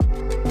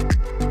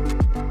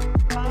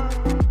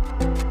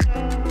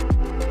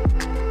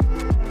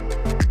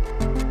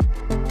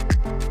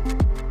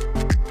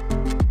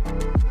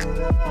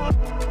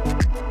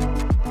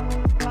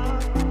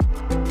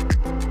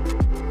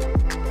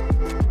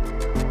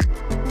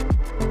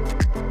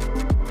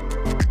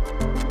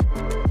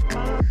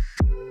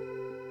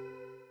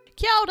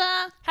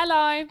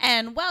Hello.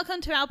 And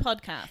welcome to our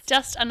podcast.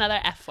 Just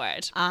another F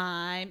word.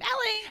 I'm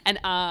Ellie. And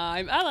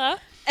I'm Ella.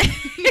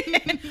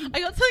 I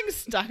got something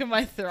stuck in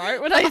my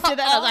throat when I said that.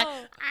 I was like,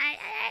 Oh.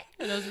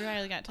 and it was a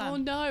really great time. Oh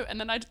no. And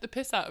then I took the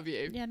piss out of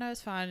you. Yeah, no,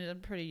 it's fine.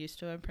 I'm pretty used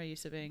to it. I'm pretty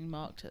used to being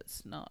mocked.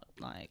 It's not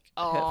like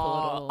hurtful at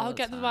all. I'll It's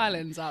get the fine.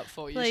 violins out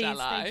for you, Please, shall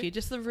I? thank you.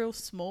 Just the real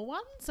small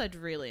ones. I'd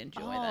really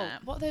enjoy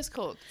that. What are those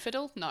called?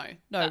 Fiddle? No.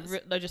 No,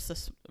 that's no, just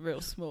the real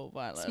small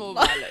violin. small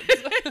violins.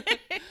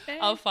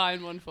 I'll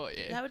find one for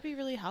you. That would be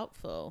really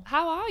helpful.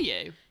 How are you?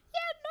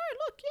 Yeah, no,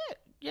 look,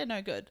 yeah,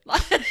 no, good.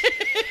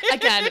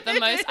 Again, the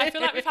most, I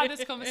feel like we've had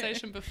this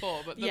conversation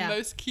before, but the Yeah.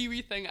 most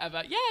Kiwi thing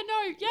ever. Yeah,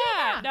 no,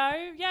 yeah,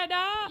 no, yeah,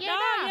 nah, Yeah,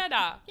 nah,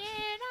 nah. yeah,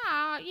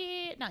 nah.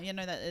 No, you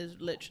know, that is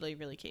literally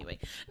really Kiwi.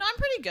 No, I'm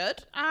pretty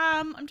good.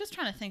 I'm just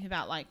trying to think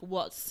about like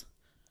what's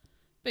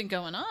been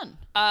going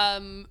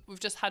on. We've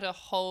just had a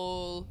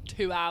whole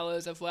 2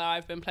 hours of where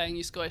I've been playing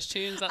you Scottish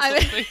tunes. That I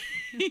sort of mean-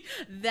 thing.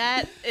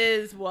 That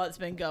is what's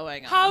been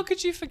going on. How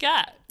could you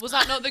forget? Was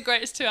that not the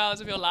greatest 2 hours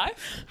of your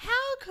life?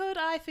 How could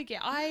I forget?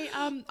 I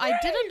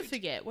didn't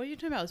forget. What are you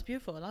talking about? It was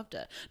beautiful. I loved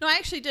it. No, I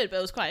actually did, but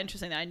it was quite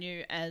interesting that I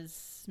knew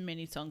as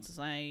many songs as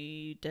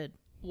I did.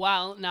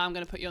 Well, now I'm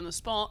going to put you on the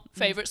spot.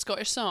 Favourite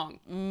Scottish song?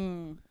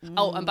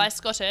 Oh, and by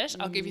Scottish,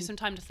 I'll give you some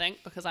time to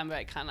think because I'm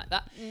very kind like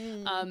that.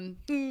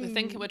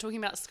 We're talking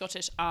about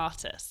Scottish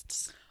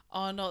artists.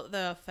 Oh, not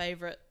the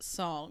favourite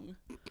song.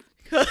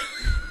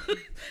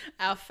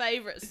 Our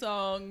favourite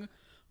song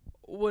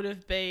would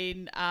have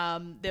been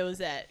there was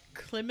that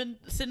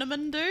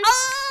Cinnamon dude.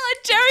 Oh,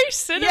 Jerry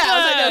Cinnamon! Yeah,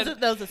 I was like,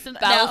 there was a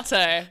Cinnamon.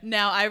 Belter.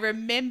 Now I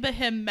remember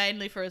him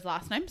mainly for his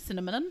last name,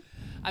 Cinnamon.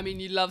 I mean,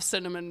 you love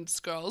cinnamon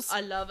scrolls.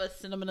 I love a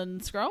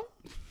cinnamon scroll.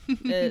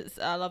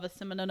 I love a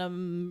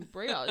cinnamon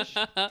brioche.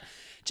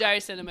 Jerry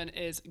Cinnamon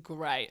is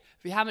great.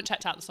 If you haven't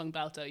checked out the song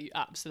Belter, you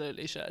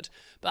absolutely should.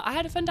 But I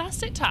had a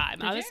fantastic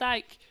time. I was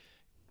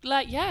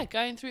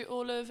going through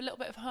all of a little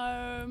bit of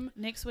home.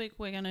 Next week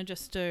we're gonna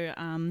just do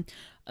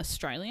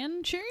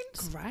Australian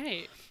tunes.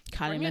 Great.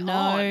 Kylie Bring it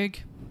Minogue.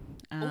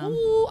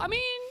 Ooh, I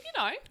mean, you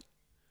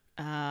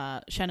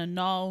know. Shannon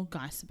Knoll,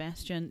 Guy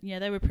Sebastian. Yeah,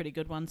 they were pretty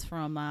good ones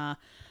from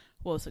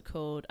what was it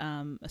called?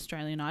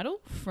 Australian Idol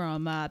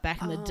from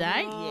back in the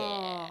day.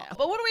 Yeah.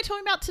 But what are we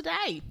talking about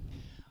today?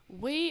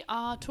 We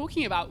are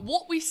talking about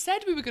what we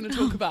said we were going to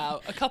talk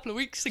about a couple of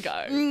weeks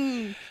ago.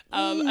 And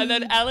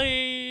then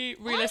Ellie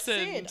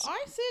re-listened.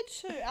 I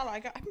said to Ella,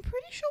 I'm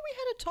pretty sure we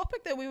had a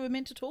topic that we were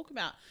meant to talk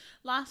about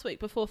last week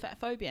before Fat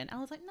Phobia. And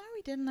Ella was like, no,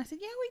 we didn't. I said,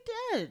 yeah,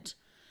 we did.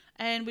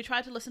 And we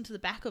tried to listen to the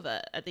back of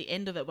it. At the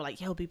end of it, we're like,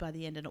 yeah, it'll be by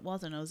the end. And it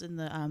wasn't. It was in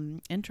the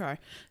intro.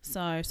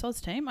 So,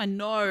 Soz team, I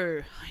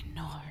know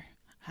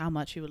how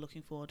much you were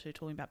looking forward to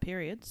talking about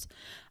periods.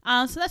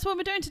 So that's what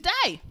we're doing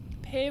today.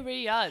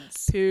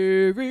 Periods.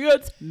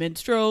 Periods.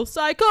 Menstrual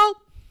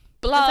cycle.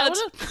 Blood. Is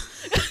that what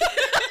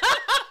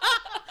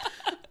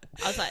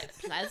it- I was like,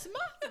 plasma?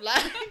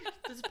 Like,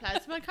 does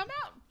plasma come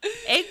out?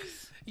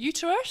 Eggs?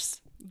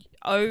 Uterus.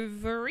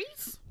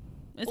 Ovaries?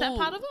 Is that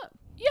part Ooh. of it?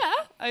 Yeah,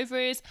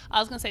 ovaries. I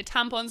was going to say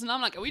tampons, and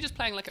I'm like, are we just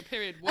playing like a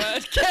period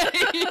word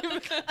game?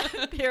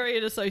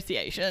 Period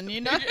association,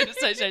 you know? Period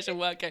association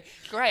word game.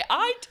 Great.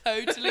 I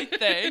totally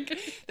think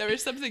there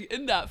is something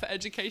in that for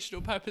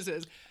educational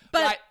purposes.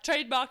 But right,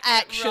 trademark it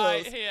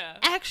right Actuals. here.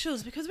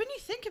 Actuals, because when you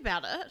think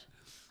about it,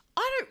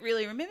 I don't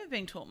really remember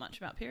being taught much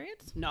about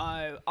periods.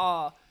 No.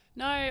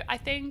 No, I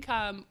think,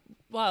 I'm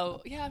trying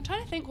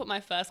to think what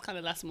my first kind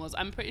of lesson was.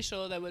 I'm pretty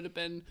sure there would have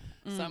been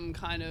some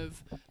kind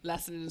of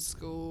lesson in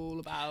school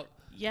about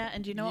Yeah,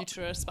 and you know what?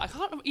 uterus, but I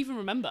can't even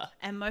remember.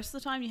 And most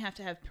of the time you have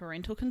to have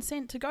parental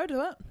consent to go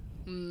to it.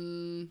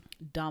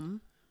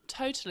 Dumb.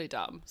 Totally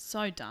dumb.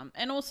 So dumb.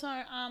 And also,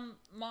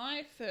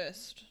 my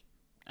first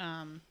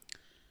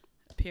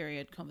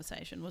period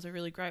conversation was a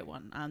really great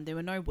one. There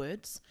were no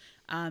words.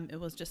 It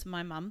was just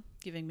my mum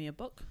giving me a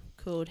book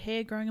called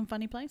Hair Growing in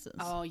Funny Places.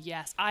 Oh,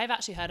 yes. I've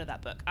actually heard of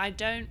that book. I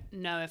don't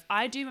know if...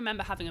 I do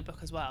remember having a book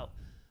as well,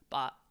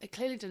 but it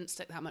clearly didn't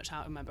stick that much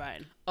out in my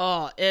brain.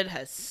 Oh, it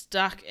has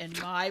stuck in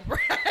my brain.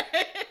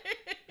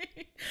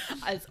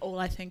 That's all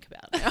I think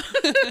about now.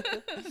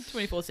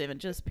 24/7,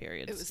 just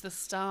periods. It was the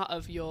start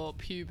of your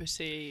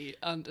puberty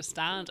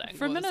understanding.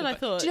 For a minute I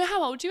thought... Do you know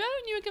how old you were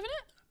when you were given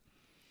it?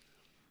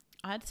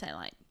 I'd say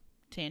like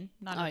 10,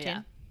 9 Oh, or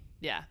 10.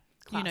 Yeah.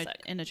 You Classic. know,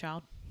 inner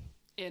child.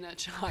 Inner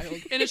child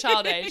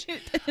age.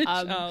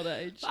 Child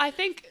age. But I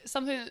think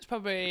something that's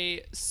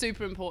probably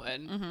super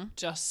important,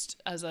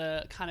 just as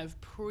a kind of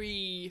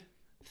pre-ramble,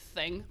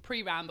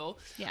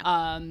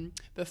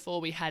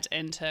 before we head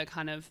into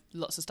kind of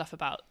lots of stuff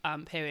about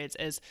periods,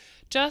 is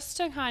just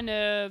to kind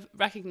of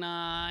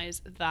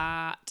recognise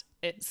that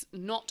it's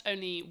not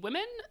only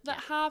women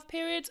that have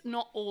periods,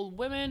 not all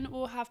women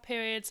will have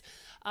periods,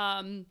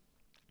 and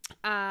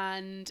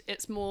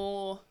it's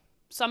more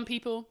some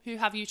people who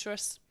have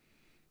uterus.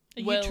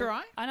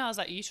 Uteri? I know, I was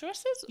like,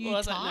 uteruses? Or I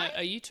was like, no,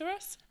 a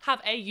uterus?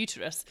 Have a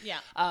uterus. Yeah.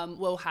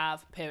 Will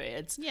have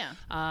periods. Yeah.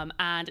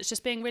 And it's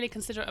just being really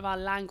considerate of our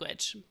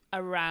language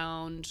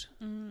around,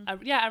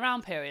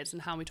 around periods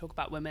and how we talk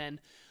about women,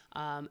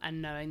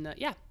 and knowing that,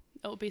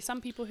 it will be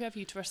some people who have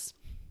uterus.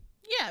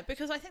 Yeah,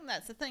 because I think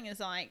that's the thing is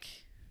like,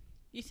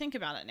 you think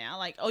about it now,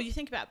 like, or you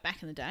think about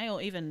back in the day,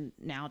 or even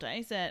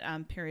nowadays,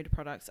 that period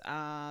products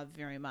are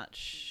very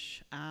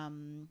much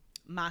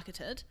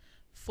marketed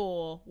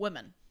for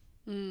women.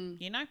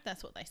 You know,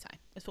 that's what they say.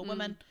 It's for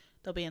women.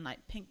 They'll be in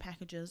like pink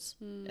packages.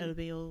 It'll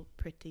be all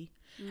pretty,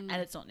 and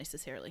it's not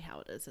necessarily how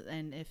it is.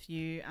 And if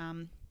you,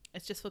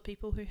 it's just for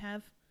people who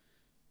have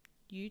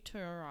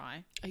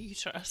uteri. A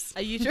uterus.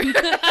 A uterus.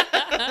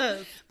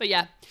 But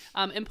yeah,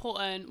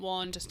 important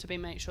one, just to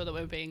make sure that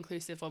we're being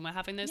inclusive when we're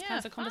having those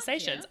kinds of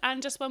conversations,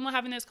 and just when we're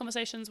having those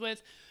conversations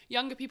with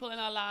younger people in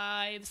our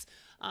lives,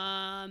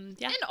 and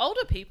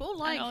older people,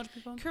 like, and older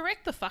people.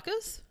 Correct the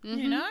fuckers,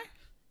 you know.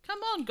 Come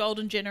on,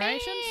 golden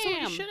generation, sort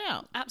your shit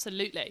out.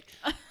 Absolutely.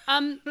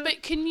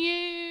 But can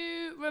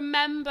you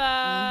remember?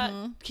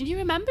 Can you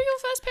remember your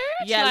first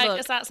period? Yeah, like, look,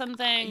 is that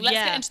something? Let's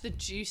get into the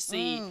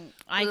juicy,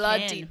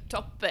 bloody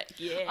topic.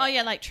 Yeah. Oh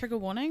yeah, like trigger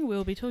warning.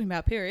 We'll be talking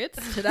about periods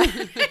today.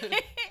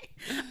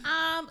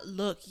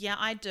 Look, yeah,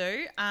 I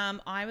do.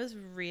 I was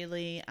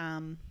really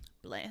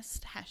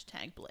blessed,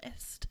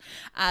 #blessed,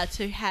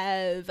 to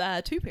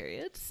have 2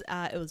 periods.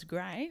 It was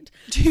great.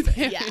 2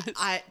 periods.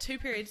 Yeah, 2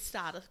 periods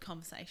started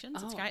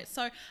conversations. It's great.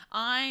 So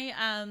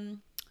I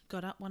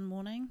got up one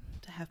morning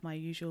to have my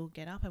usual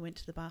get up. I went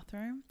to the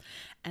bathroom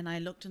and I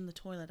looked in the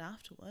toilet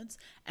afterwards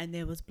and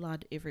there was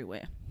blood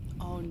everywhere.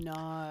 Oh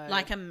no.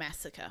 Like a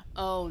massacre.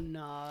 Oh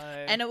no.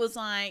 And it was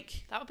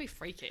like, that would be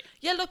freaky.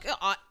 yeah, look,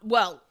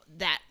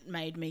 that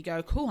made me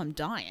go, cool, I'm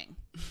dying.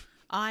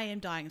 I am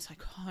dying. It's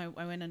like, oh,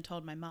 I went and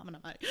told my mum, and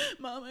I'm like,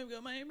 Mum, I've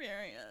got my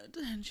period.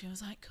 And she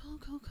was like,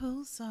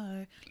 cool.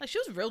 So, like, she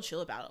was real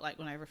chill about it. Like,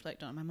 when I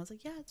reflect on it, my mum was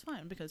like, yeah, it's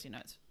fine, because, you know,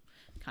 it's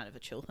kind of a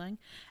chill thing.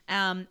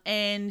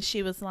 And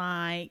she was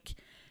like,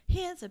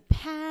 here's a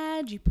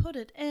pad, you put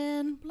it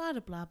in, blah,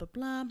 blah, blah,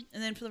 blah.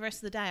 And then for the rest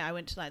of the day, I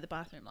went to, like, the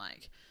bathroom,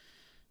 like,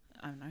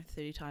 I don't know,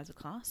 30 times a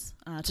class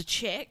to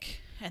check,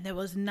 and there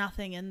was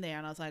nothing in there.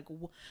 And I was like,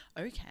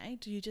 okay,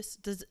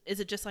 is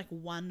it just like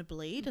one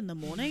bleed in the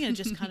morning and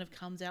it just kind of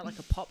comes out like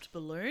a popped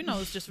balloon? I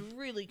was just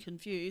really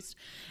confused.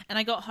 And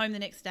I got home the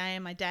next day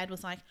and my dad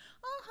was like,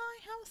 oh,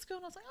 hi, how was school?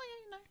 And I was like, oh,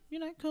 yeah, you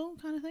know, cool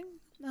kind of thing.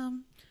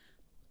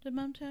 Did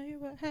Mum tell you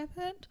what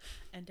happened?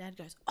 And Dad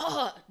goes,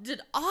 oh,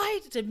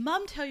 did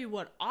Mum tell you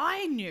what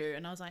I knew?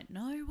 And I was like,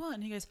 no, what?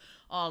 And he goes,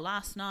 oh,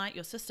 last night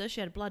your sister,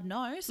 she had a blood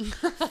nose,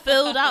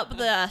 filled up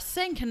the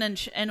sink, and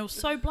it was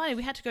so bloody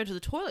we had to go to the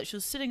toilet. She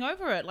was sitting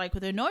over it, like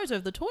with her nose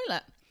over the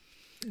toilet.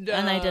 No.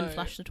 And they didn't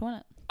flush the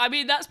toilet. I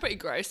mean, that's pretty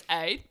gross,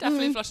 eh?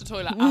 Definitely flush the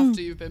toilet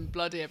after you've been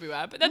bloody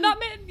everywhere. But then that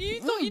meant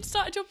you thought you'd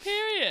started your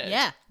period.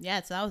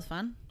 Yeah, so that was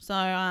fun. So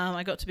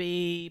I got to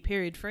be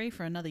period free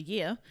for another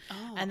year.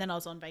 Oh. And then I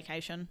was on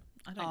vacation.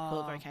 I don't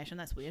call it vacation,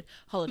 that's weird.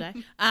 Holiday.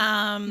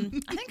 I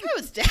think I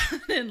was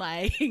down in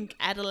like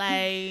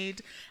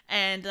Adelaide,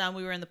 and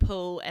we were in the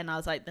pool, and I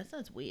was like, this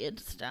is weird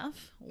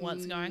stuff.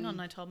 What's going on?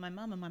 And I told my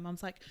mum, and my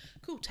mum's like,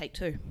 cool, take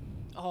 2.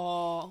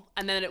 Oh,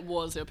 and then it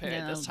was your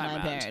period this time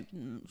around. Period.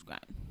 It was great.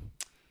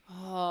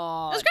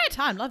 Oh, it was a great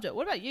time. Loved it.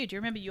 What about you? Do you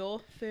remember your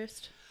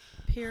first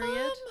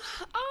period?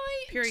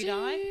 I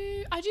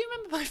do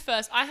remember my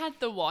first. I had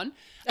the one.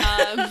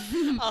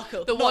 Oh,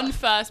 cool. The one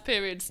first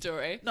period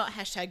story. Not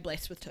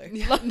 #blessed with 2.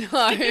 No.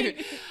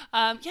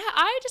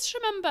 I just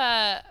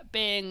remember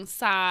being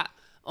sat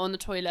on the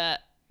toilet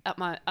at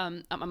my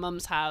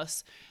mum's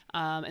house,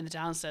 in the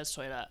downstairs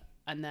toilet,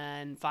 and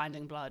then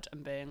finding blood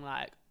and being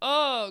like,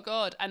 oh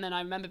God. And then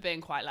I remember being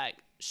quite like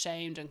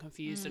shamed and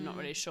confused and not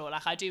really sure.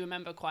 Like, I do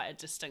remember quite a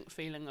distinct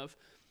feeling of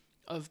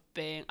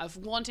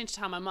wanting to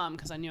tell my mum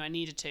because I knew I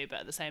needed to, but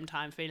at the same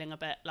time feeling a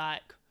bit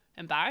like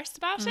embarrassed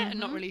about it and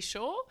not really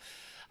sure.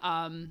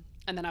 And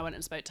then I went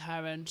and spoke to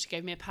her and she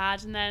gave me a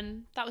pad, and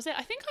then that was it.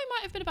 I think I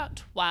might have been about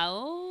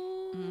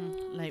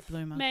 12. Late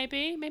bloomer.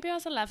 Maybe I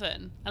was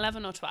 11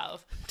 or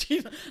 12.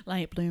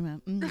 Late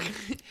bloomer.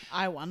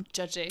 I won.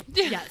 Judgy.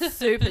 Yeah,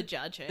 super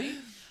judgy.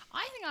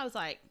 I think I was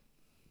like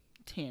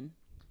 10.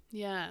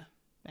 Yeah.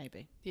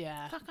 Maybe.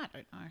 Yeah. Fuck, I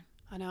don't know.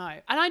 I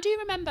know. And I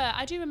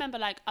do remember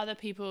like other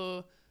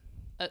people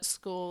at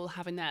school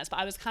having theirs, but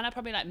I was kind of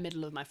probably like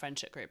middle of my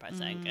friendship group, I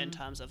think, in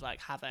terms of like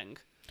having.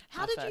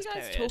 How did you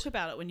guys talk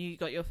about it when you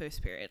got your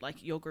first period?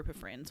 Like your group of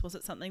friends, was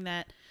it something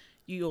that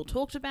you all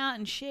talked about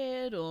and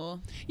shared, or?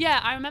 Yeah,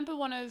 I remember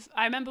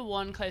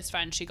one close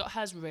friend. She got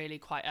hers really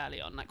quite early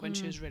on, like when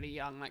she was really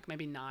young, like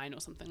maybe 9 or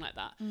something like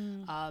that,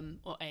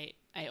 or 8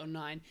 or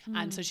 9,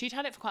 and so she'd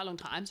had it for quite a long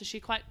time. So she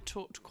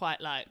talked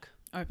quite like.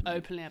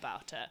 Openly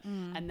about it.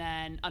 And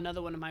then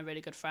another one of my really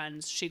good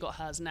friends, she got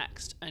hers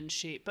next,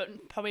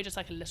 but probably just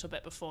like a little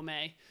bit before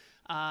me.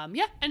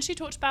 And she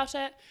talked about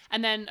it,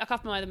 and then a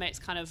couple of my other mates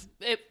I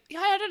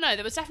don't know,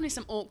 there was definitely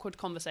some awkward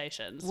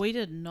conversations. We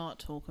did not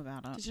talk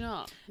about it. Did you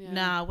not? Yeah.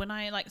 Nah, when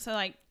I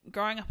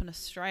growing up in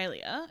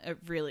Australia, it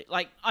really,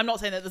 like, I'm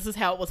not saying that this is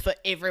how it was for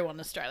everyone in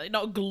Australia,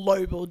 not a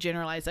global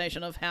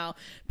generalization of how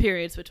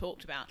periods were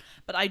talked about,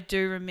 but I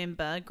do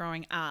remember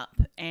growing up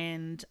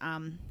and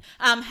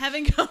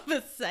having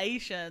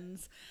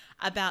conversations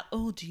about,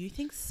 oh, do you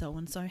think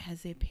so-and-so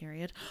has their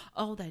period?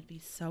 Oh, they'd be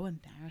so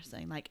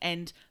embarrassing. Like,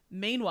 and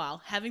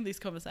meanwhile, having these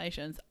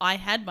conversations, I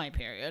had my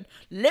period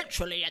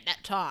literally at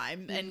that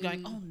time and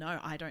going, oh no,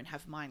 I don't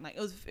have mine. Like,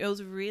 it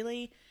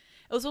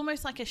was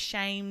almost like a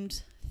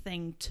shamed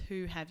thing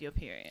to have your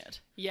period.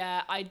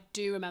 Yeah, I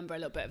do remember a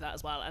little bit of that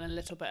as well, and a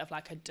little bit of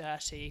like a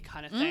dirty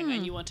kind of thing,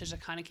 and you wanted to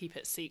kind of keep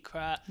it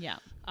secret. Yeah.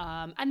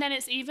 And then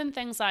it's even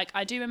things like,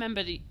 I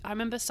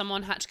remember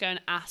someone had to go and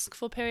ask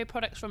for period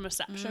products from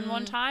reception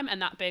one time,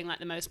 and that being like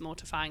the most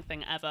mortifying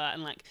thing ever,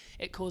 and like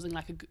it causing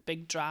like a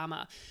big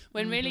drama.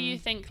 When really you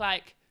think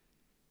like,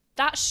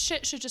 that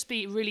shit should just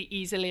be really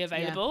easily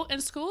available in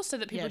school, so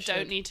that people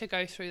don't need to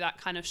go through that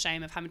kind of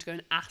shame of having to go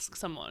and ask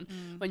someone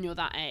when you're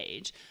that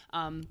age,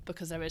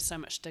 because there is so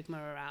much stigma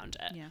around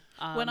it.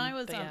 Yeah. When I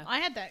was, I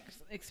had that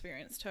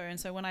experience too. And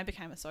so when I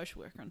became a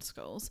social worker in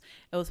schools,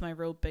 it was my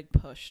real big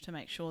push to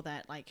make sure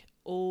that like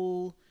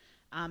all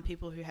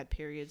people who had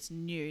periods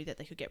knew that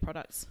they could get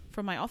products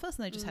from my office,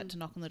 and they just had to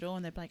knock on the door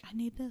and they'd be like, I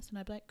need this. And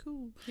I'd be like,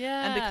 cool.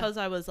 Yeah. And because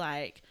I was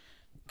like,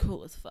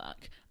 cool as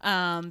fuck,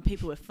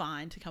 people were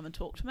fine to come and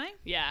talk to me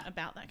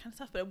about that kind of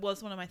stuff. But it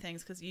was one of my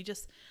things, because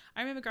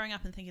I remember growing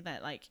up and thinking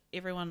that like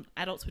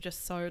adults were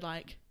just so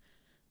like,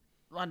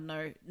 I don't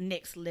know,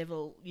 next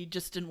level. You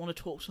just didn't want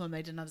to talk to them.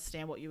 They didn't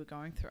understand what you were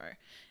going through.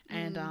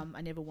 And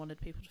I never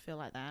wanted people to feel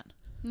like that.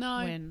 No.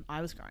 When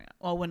I was growing up,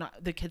 or when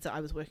the kids that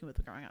I was working with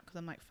were growing up, because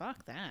I'm like,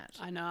 fuck that.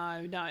 I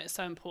know. No, it's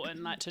so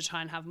important, like, to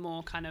try and have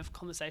more kind of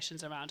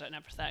conversations around it and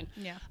everything.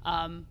 Yeah.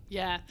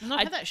 Yeah.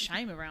 Not have that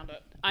shame around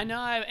it. I know.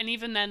 And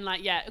even then,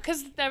 like, yeah,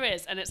 because there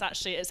is, and it's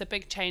a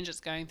big change it's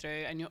going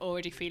through, and you're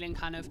already feeling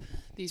kind of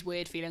these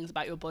weird feelings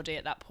about your body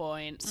at that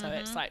point. So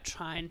it's like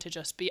trying to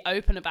just be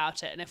open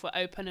about it. And if we're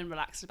open and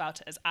relaxed about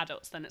it as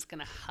adults, then it's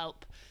going to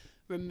help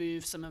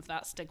remove some of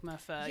that stigma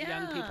for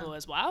young people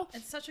as well.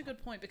 It's such a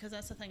good point, because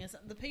that's the thing, is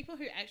the people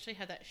who actually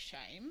have that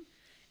shame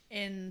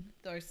in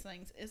those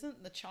things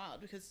isn't the child,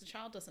 because the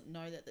child doesn't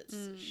know that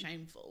it's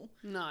shameful.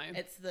 No.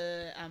 It's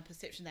the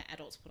perception that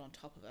adults put on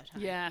top of it.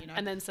 Yeah, you know?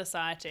 and then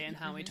society and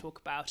how we talk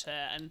about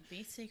it. And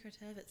be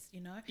secretive, it's,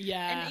 you know.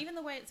 Yeah. And even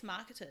the way it's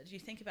marketed, you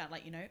think about,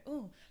 like, you know,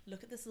 oh,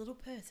 look at this little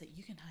purse that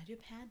you can hide your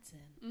pads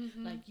in.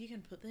 Like, you can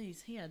put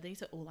these here.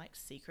 These are all, like,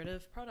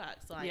 secretive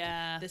products. Like,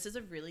 this is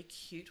a really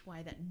cute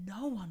way that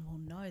no one will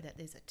know that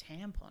there's a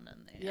tampon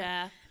in there.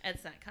 Yeah.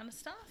 It's that kind of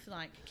stuff.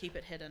 Like, keep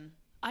it hidden.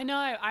 I know.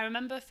 I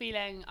remember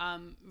feeling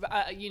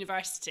at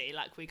university,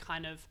 like, we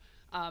kind of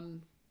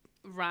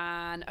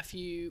ran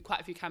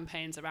quite a few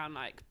campaigns around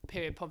like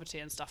period poverty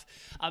and stuff,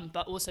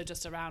 but also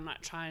just around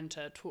like trying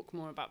to talk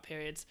more about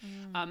periods.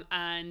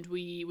 And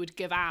we would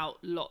give out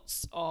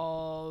lots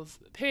of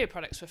period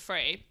products for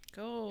free.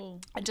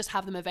 Cool. And just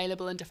have them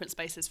available in different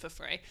spaces for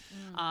free.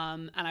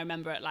 And I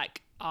remember at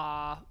like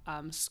our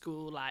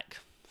school like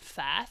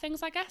fair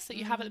things, I guess, that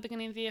you have at the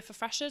beginning of the year for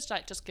freshers,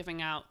 like just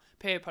giving out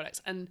period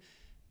products. And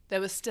there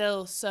were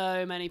still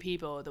so many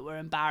people that were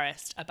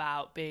embarrassed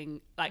about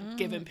being like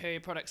given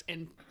period products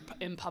in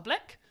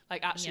public,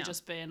 like actually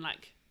just being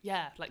like,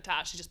 like to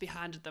actually just be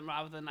handed them,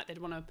 rather than like they'd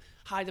want to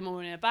hide them all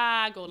in a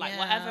bag or like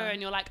whatever. And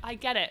you're like, I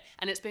get it.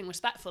 And it's being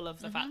respectful of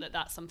the fact that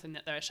that's something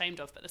that they're ashamed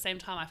of. But at the same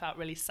time, I felt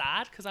really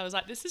sad, because I was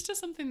like, this is just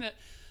something that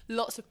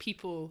lots of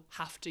people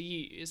have to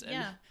use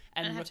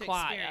and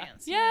require.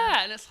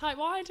 And it's like,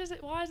 why is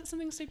it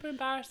something super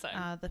embarrassing?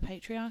 The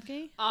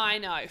patriarchy. I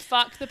know.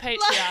 Fuck the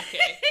patriarchy.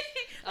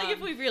 Like,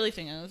 if we really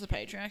think it was a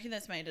patriarchy,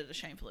 that's made it a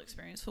shameful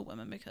experience for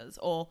women,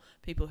 or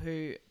people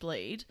who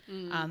bleed,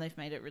 they've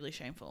made it really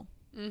shameful.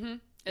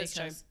 It's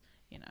true.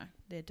 You know,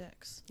 they're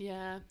dicks.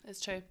 Yeah,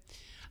 it's true.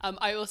 I'm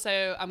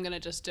going to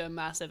just do a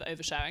massive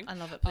oversharing. I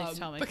love it. Please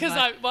tell me. Because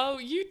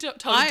you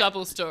told a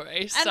double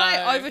story. And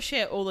I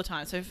overshare all the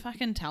time, so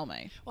fucking tell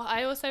me. Well,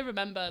 I also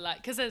remember, like,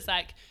 because it's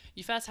like,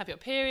 you first have your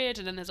period,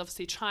 and then there's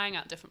obviously trying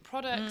out different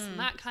products and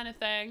that kind of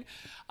thing.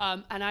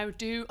 And I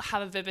do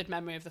have a vivid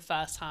memory of the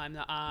first time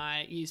that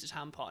I used a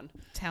tampon.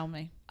 Tell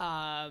me.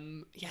 I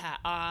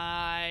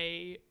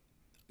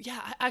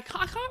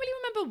can't really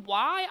remember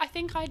why. I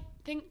think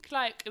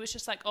like it was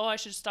just like, oh, I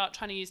should start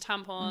trying to use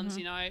tampons,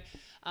 you know,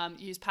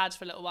 use pads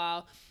for a little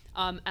while.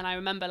 And I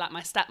remember like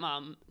my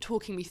stepmom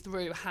talking me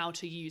through how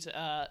to use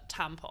a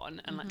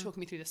tampon and like talking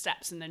me through the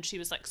steps. And then she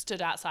was like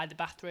stood outside the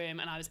bathroom,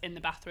 and I was in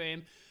the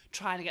bathroom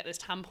trying to get this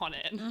tampon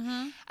in,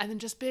 and then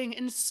just being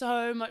in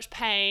so much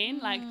pain,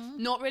 like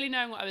not really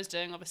knowing what I was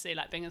doing, obviously,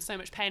 like being in so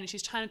much pain, and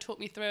she's trying to talk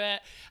me through it,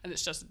 and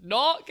it's just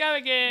not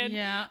going in.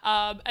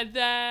 And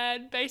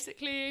then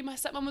basically my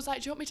stepmom was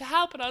like, do you want me to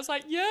help? And I was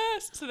like,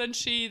 yes. So then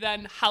she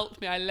helped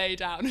me. I lay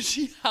down and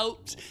she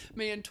helped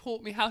me and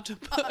taught me how to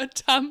put a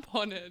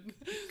tampon in.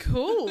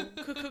 Cool.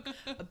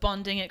 A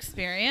bonding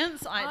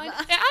experience. It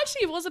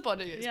actually was a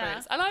bonding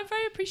experience, and I'm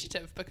very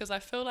appreciative, because I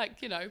feel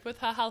like, you know, with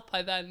her help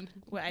I then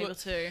were able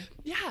to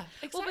Yeah,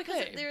 exactly.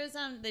 Well,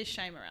 because there's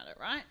shame around it,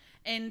 right?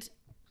 And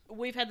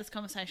we've had this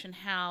conversation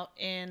how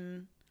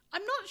I'm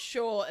not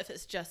sure if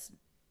it's just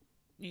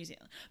New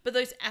Zealand, but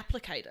those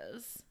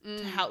applicators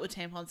to help with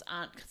tampons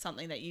aren't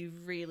something that you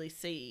really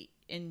see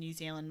in New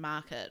Zealand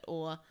market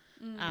or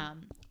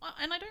and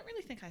I don't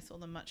really think I saw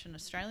them much in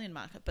Australian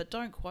market, but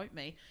don't quote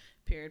me.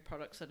 Period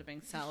products that are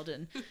being sold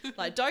and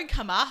like don't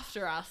come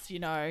after us,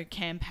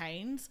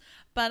 campaigns.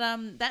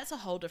 But that's a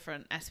whole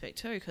different aspect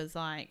too, because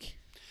like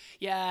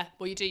yeah,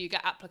 well you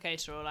get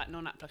applicator or like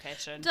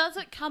non-application. Does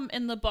it come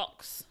in the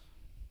box?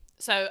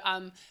 So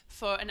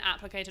for an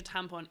applicator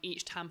tampon,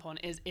 each tampon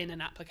is in an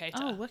applicator.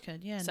 Oh,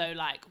 wicked, yeah. So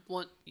like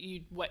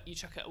you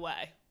chuck it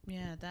away.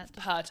 Yeah, that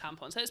per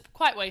tampon. So it's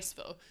quite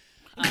wasteful.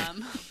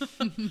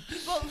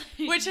 well,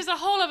 which is a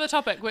whole other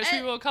topic which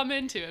we will come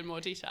into in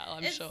more detail,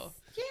 I'm sure.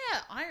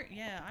 I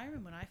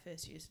remember when I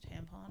first used a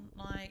tampon,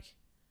 like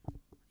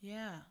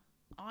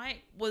I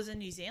was in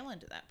New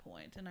Zealand at that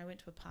point and I went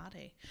to a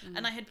party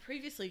and I had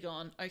previously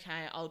gone,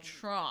 okay, I'll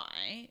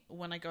try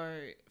when I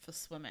go for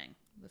swimming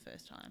the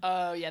first time.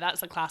 Oh yeah,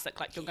 that's a classic,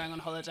 like you're going on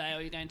holiday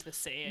or you're going to the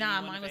sea.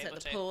 Nah, mine was at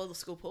the pool, the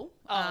school pool.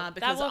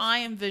 Because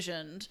I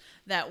envisioned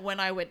that when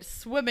I went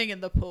swimming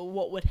in the pool,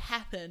 what would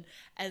happen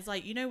is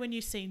like, when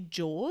you've seen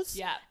Jaws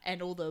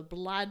and all the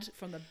blood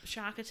from the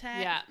shark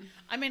attack. Yeah.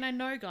 I mean, I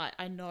know.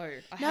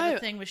 I have a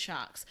thing with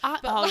sharks.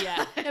 But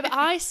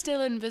I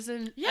still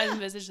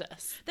envisage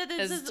this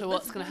as to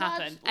what's going to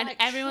happen. Like, and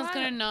everyone's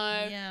going to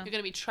know. Yeah. You're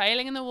going to be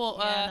trailing in the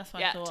water. Yeah, that's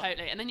what I thought.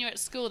 Totally. And then you're at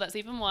school, that's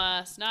even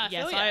worse. No,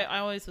 I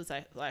always was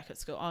like at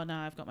school, oh no,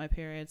 I've got my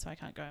period, so I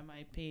can't go.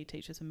 My PE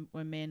teachers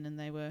were men and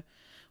they were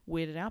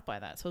weirded out by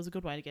that, so it was a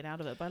good way to get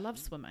out of it. But I loved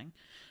swimming.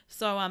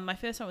 So my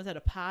first one was at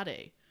a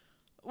party,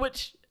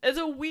 which is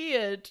a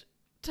weird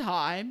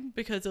time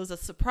because it was a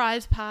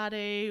surprise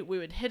party. We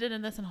would hit it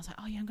in this and I was like,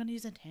 oh yeah, I'm going to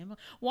use a tampon.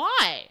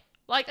 Why?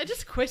 Like, I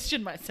just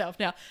questioned myself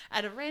now.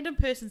 At a random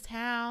person's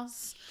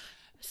house,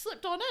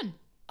 slipped on in.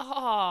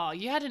 Oh,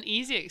 you had an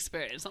easy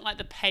experience, not like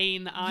the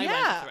pain that I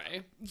went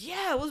through.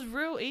 Yeah, it was a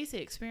real easy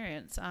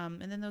experience. And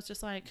then there was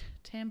just like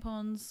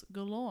tampons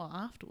galore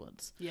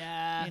afterwards.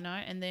 Yeah.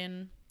 And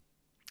then,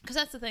 because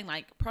that's the thing,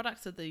 like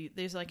products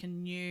there's like a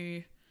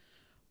new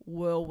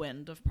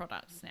whirlwind of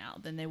products now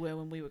than there were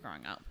when we were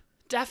growing up.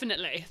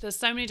 Definitely. There's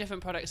so many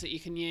different products that you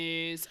can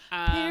use.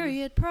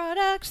 Period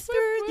products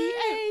through the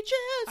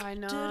ages. I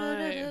know.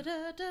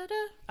 Da-da-da-da-da-da.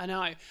 I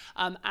know.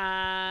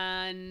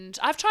 And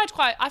I've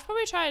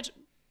probably tried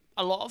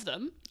a lot of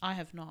them. I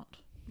have not.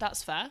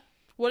 That's fair.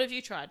 What have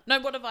you tried? No,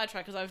 what have I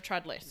tried? Because I've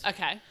tried less.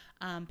 Okay.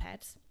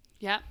 Pads.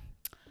 Yeah.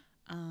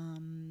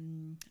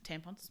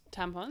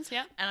 Tampons,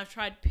 yeah. And I've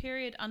tried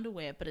period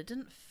underwear, but it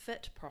didn't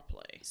fit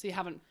properly. So you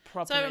haven't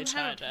properly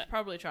tried it.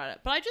 Probably tried it,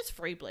 but I just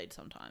free bleed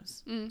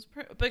sometimes.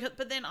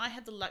 But then I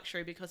have the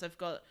luxury because I've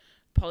got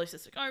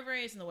polycystic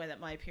ovaries and the way that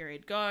my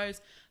period goes.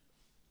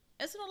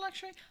 Is it a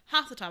luxury?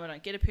 Half the time I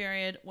don't get a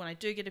period. When I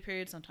do get a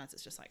period, sometimes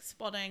it's just like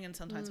spotting, and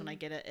sometimes when I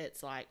get it,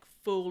 it's like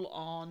full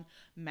on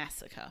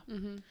massacre.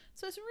 Mm-hmm.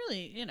 So it's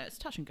really, it's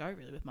touch and go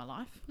really with my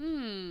life.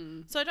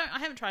 So I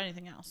haven't tried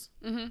anything else.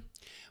 Mm-hmm.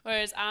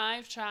 Whereas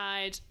I've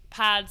tried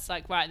pads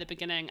like right at the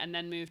beginning and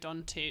then moved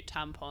on to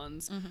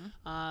tampons,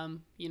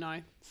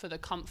 for the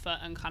comfort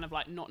and kind of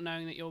like not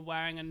knowing that you're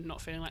wearing and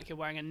not feeling like you're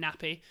wearing a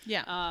nappy.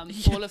 Yeah.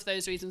 All of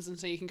those reasons, and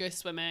so you can go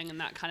swimming and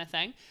that kind of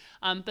thing.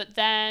 But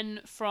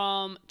then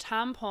from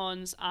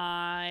tampons,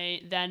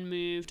 I then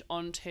moved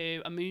on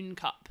to a moon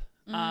cup.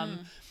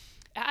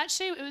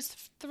 Actually, it was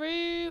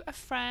through a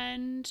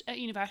friend at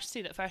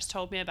university that first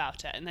told me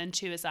about it, and then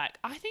she was like,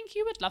 I think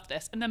you would love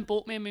this, and then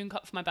bought me a moon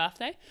cup for my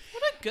birthday.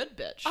 What a good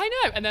bitch. I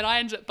know. And then I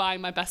ended up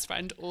buying my best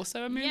friend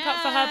also a moon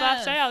cup for her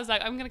birthday. I was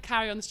like, I'm going to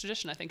carry on this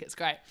tradition. I think it's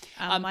great.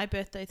 My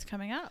birthday's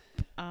coming up.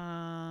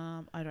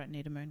 I don't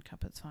need a moon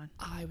cup, it's fine.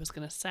 I was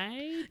going to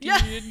say,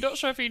 not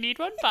sure if you need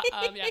one, but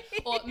yeah.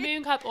 Or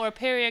moon cup or a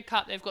period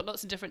cup, they've got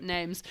lots of different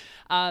names.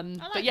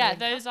 But yeah,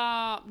 those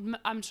are,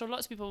 I'm sure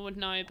lots of people would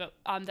know, but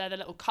they're the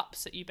little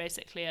cups that you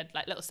basically are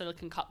like little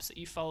silicone cups that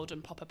you fold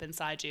and pop up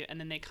inside you, and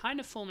then they kind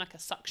of form like a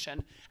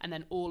suction, and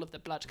then all of the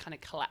blood kind of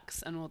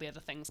collects and all the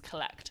other things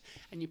collect,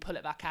 and you pull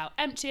it back out,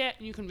 empty it,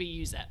 and you can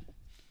reuse it.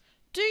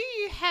 Do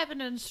you have an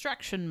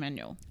instruction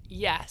manual?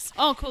 Yes.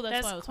 Oh, cool. That's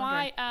There's why I was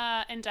quite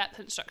an in-depth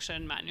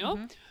instruction manual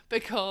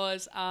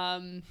because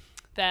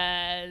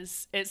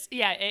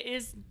it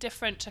is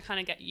different to kind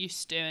of get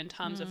used to in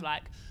terms of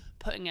like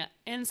putting it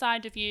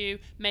inside of you,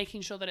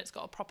 making sure that it's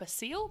got a proper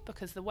seal,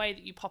 because the way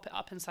that you pop it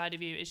up inside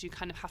of you is you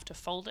kind of have to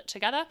fold it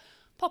together,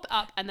 pop it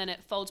up, and then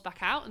it folds back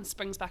out and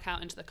springs back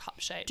out into the cup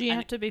shape. Do you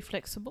have to be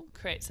flexible?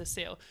 Creates a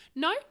seal.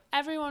 No,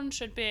 everyone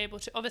should be able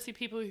to. Obviously,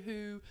 people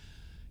who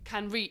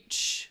can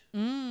reach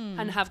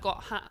and have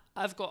got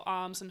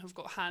arms and have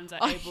got hands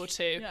are able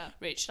to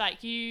reach.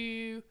 Like,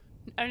 you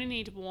only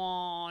need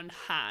one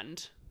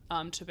hand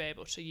to be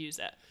able to use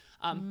it.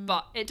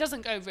 But it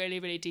doesn't go really,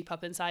 really deep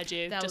up inside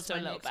you. That just was a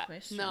my little next bit.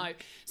 question. No.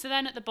 So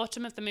then at the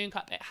bottom of the moon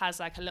cup, it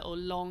has like a little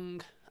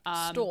long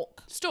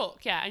Stalk.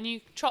 Stalk, yeah. And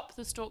you chop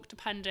the stalk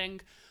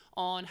depending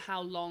on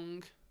how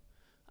long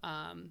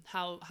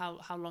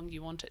how long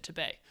you want it to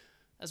be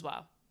as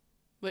well.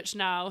 Which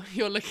now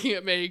you're looking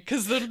at me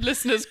because the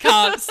listeners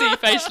can't see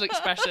facial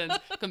expressions,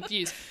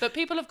 confused. But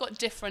people have got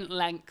different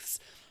lengths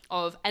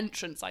of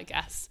entrance, I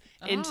guess,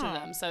 into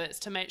them. So it's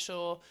to make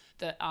sure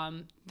that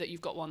that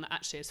you've got one that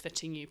actually is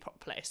fitting you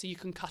properly. So you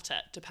can cut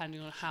it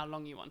depending on how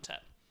long you want it.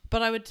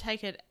 But I would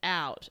take it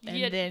out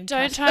and then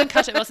don't try and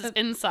cut it whilst it's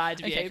inside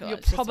of Okay, you. cool. You're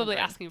It's just probably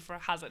wondering. asking for a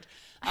hazard.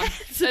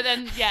 So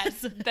then,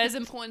 yes, there's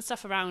important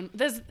stuff around.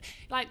 There's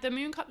like the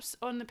moon cups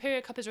on the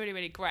period cup is really,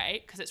 really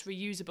great because it's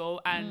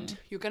reusable and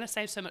you're going to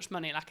save so much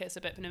money. Like it's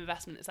a bit of an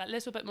investment. It's like a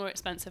little bit more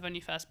expensive when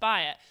you first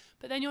buy it,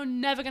 but then you're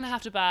never going to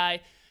have to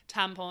buy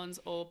tampons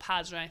or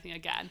pads or anything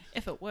again.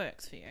 if it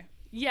works for you.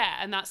 Yeah,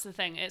 and that's the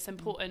thing. It's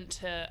important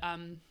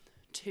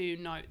to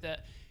note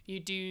that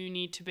you do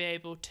need to be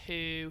able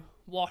to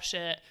wash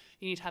it.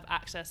 You need to have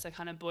access to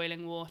kind of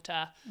boiling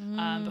water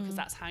because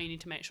that's how you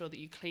need to make sure that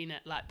you clean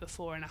it like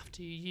before and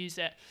after you use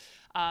it.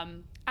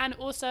 And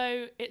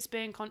also it's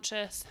being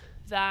conscious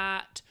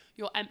that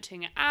you're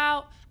emptying it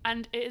out,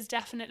 and it is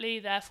definitely,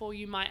 therefore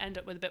you might end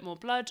up with a bit more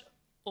blood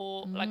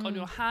or like on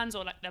your hands,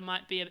 or like there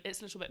might be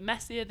it's a little bit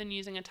messier than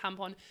using a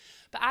tampon.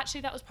 But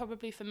actually that was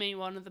probably for me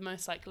one of the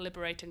most like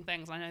liberating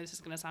things. I know this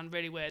is going to sound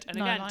really weird, and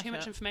No, I again, like too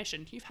much it.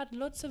 information. You've had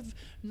lots of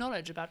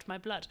knowledge about my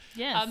blood.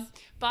 Yes.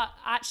 But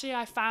actually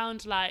I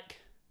found like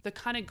the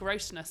kind of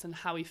grossness and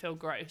how we feel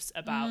gross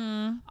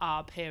about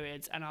our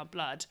periods and our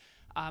blood.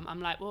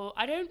 I'm like, well,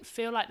 I don't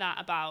feel like that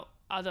about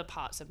other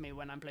parts of me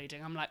when I'm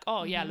bleeding. I'm like,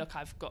 oh yeah, look,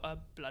 I've got a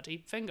bloody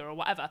finger or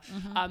whatever.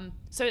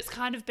 So it's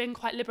kind of been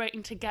quite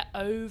liberating to get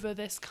over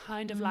this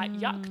kind of like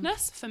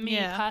yuckness for me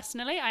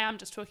personally. I am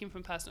just talking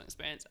from personal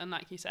experience, and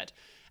like you said,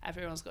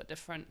 everyone's got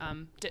different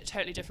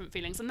totally different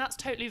feelings, and that's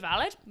totally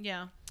valid.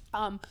 Yeah.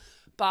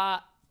 But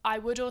I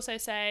would also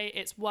say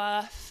it's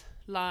worth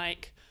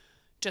like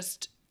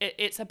just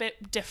it's a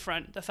bit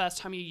different the first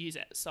time you use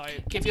it, so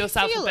give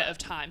yourself a feel bit it? of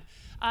time.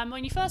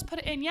 When you first put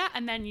it in,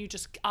 and then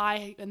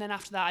and then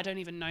after that I don't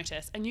even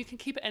notice, and you can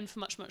keep it in for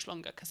much, much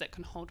longer because it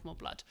can hold more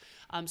blood.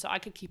 So I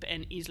could keep it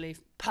in easily.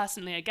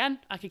 Personally, again,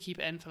 I could keep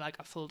it in for like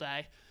a full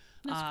day,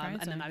 That's and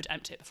crazy. then I would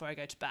empty it before I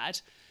go to bed.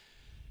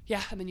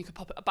 Yeah, and then you could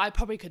pop it. But I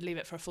probably could leave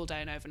it for a full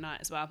day and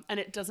overnight as well, and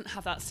it doesn't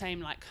have that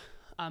same like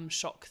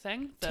shock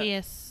thing. That,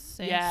 TSS.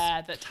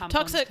 yeah, that tampons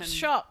Toxic can,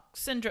 shock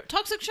syndrome.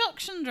 Toxic shock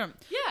syndrome.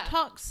 Yeah.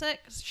 Toxic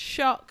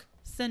shock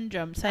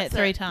syndrome. Say That's it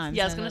 3 times.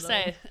 Yeah, I was and going to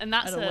it'll- say, and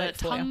that's it'll a work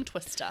for you. tongue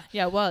twister.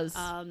 Yeah, it was.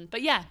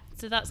 But yeah,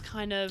 so that's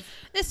kind of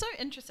It's so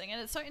interesting,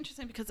 and it's so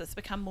interesting because it's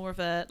become more of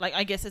a like.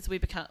 I guess as we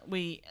become,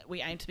 we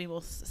aim to be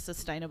more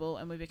sustainable,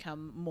 and we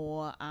become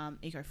more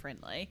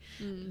eco-friendly.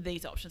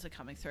 These options are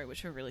coming through,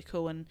 which are really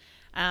cool. And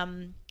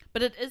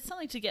but it is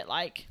something to get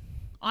like.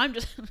 I'm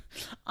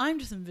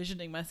just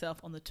envisioning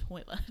myself on the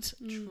toilet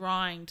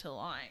trying to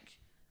like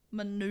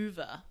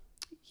maneuver.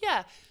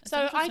 yeah. That's So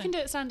I interesting. can do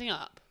it standing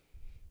up.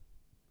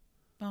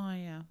 Oh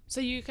yeah,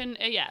 So you can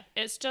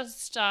it's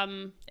just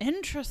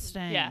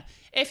interesting. yeah.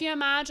 If you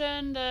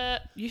imagine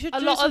that You should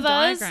a do lot some of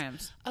us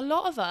diagrams.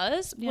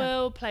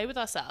 will play with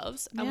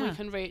ourselves, and we Yeah.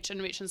 can reach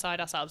inside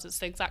ourselves. It's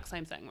the exact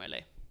same thing,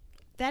 really.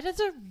 That is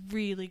a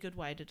really good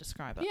way to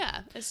describe it.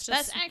 Yeah, it's just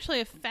That's actually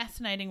a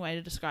fascinating way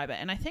to describe it.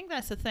 And I think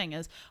that's the thing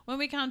is when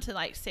we come to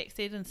like sex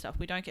ed and stuff,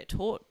 we don't get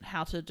taught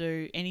how to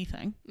do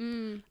anything.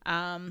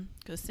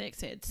 Because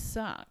sex ed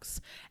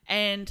sucks.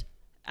 And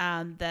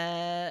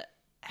the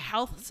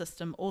health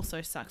system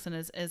also sucks and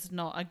is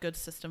not a good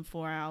system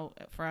for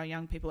our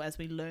young people as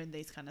we learn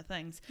these kind of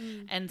things.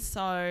 And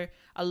so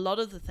a lot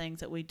of the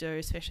things that we do,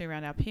 especially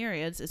around our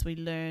periods, is we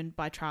learn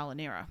by trial and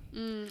error.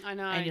 I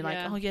know. And you're like,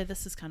 yeah. oh yeah,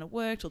 this has kind of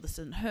worked, or this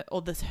didn't hurt,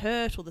 or this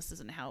hurt, or this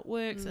isn't how it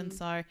works. And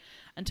so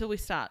until we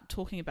start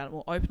talking about it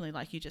more openly,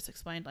 like you just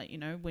explained, like, you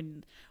know,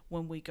 when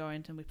we go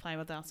into and we play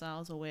with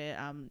ourselves, or we're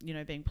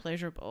being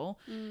pleasurable,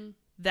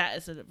 that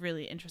is a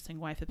really interesting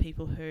way for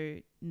people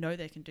who know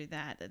they can do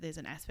that there's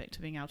an aspect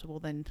to being able to, well,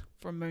 then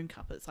for a moon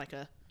cup it's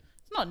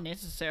not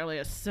necessarily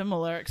a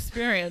similar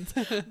experience,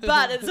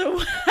 but it's a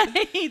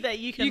way that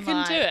you can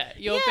do it.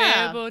 You'll be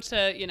able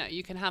to,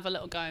 you can have a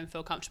little go and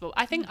feel comfortable.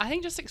 I think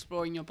just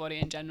exploring your body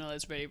in general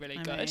is really, really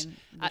good.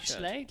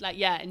 Actually, like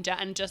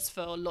and just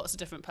for lots of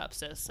different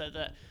purposes, so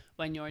that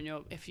when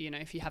you're if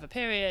you have a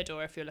period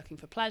or if you're looking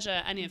for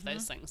pleasure, any of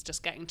those things,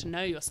 just getting to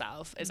know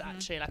yourself is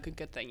actually like a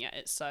good thing. Yet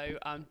it's so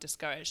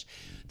discouraged.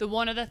 The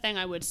one other thing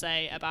I would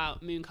say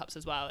about moon cups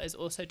as well is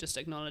also just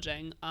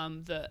acknowledging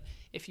that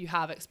if you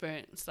have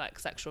experienced like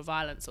sexual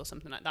violence or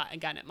something like that,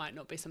 again, it might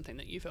not be something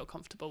that you feel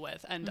comfortable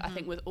with. And I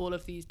think with all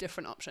of these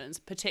different options,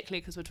 particularly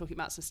because we're talking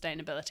about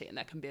sustainability, and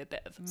there can be a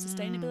bit of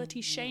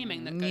sustainability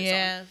shaming that goes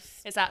on,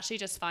 it's actually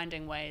just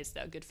finding ways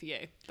that are good for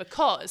you.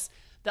 Because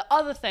the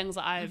other things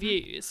that I have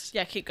used,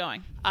 keep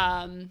going,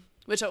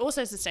 which are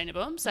also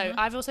sustainable. So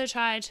I've also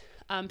tried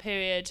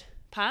period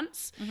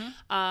pants,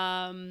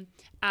 and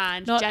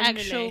not generally,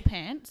 actual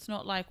pants,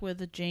 not like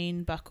with a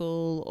jean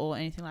buckle or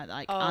anything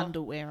like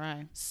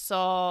underwear.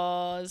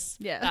 Soz.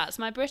 Yeah. That's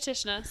my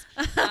Britishness.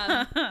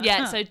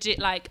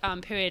 So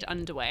period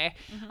underwear,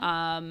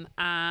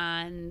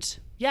 and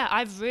yeah,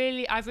 I've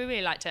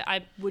really liked it. I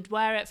would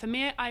wear it. For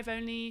me, I've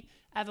only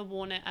ever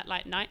worn it at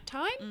like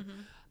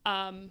nighttime,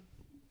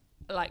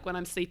 like when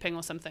I'm sleeping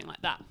or something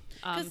like that.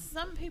 Because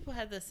some people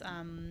have this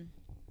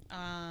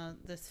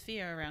this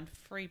fear around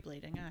free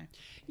bleeding,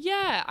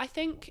 Yeah, I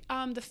think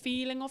the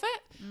feeling of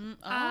it,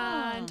 Oh.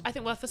 and I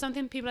think, well, for some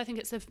people, I think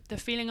it's the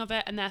feeling of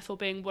it, and therefore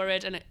being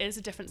worried, and it is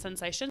a different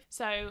sensation.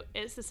 So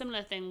it's a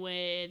similar thing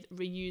with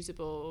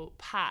reusable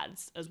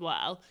pads as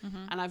well,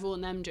 and I've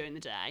worn them during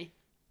the day,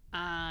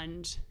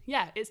 and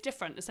yeah, it's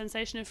different. The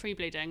sensation of free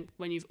bleeding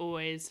when you've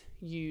always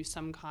used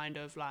some kind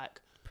of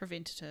like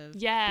Preventative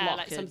like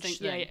blockage something,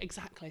 thing. yeah,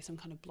 exactly, some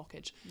kind of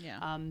blockage.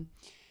 Yeah.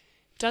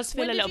 Does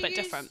feel a little bit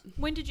different.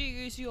 When did you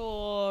use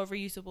your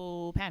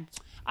reusable pads?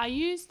 I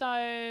used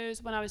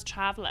those when I was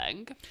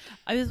traveling.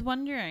 I was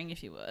wondering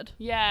if you would.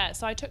 Yeah,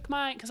 so I took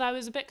because I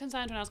was a bit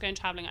concerned when I was going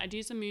traveling. I'd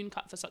used the Moon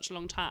Cup for such a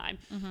long time,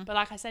 but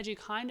like I said, you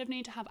kind of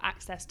need to have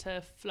access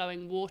to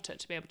flowing water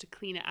to be able to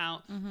clean it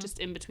out just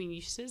in between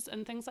uses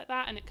and things like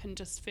that, and it can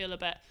just feel a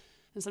bit.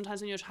 And sometimes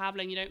when you're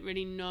traveling, you don't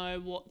really know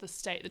what the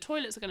state the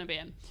toilets are going to be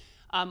in.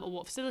 Or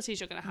what facilities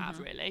you're going to have,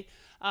 really.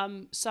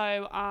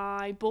 So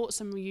I bought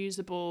some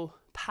reusable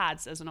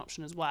pads as an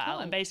option as well. Cool.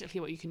 And basically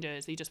what you can do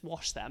is you just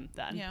wash them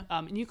then. Yeah.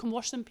 And you can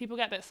wash them. People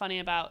get a bit funny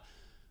about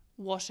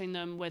washing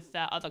them with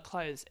their other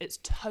clothes. It's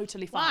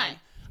totally fine. Why?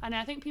 And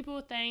I think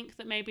people think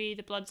that maybe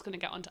the blood's going to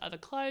get onto other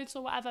clothes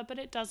or whatever, but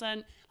it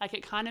doesn't. Like,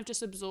 it kind of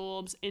just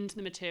absorbs into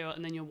the material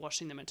and then you're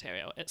washing the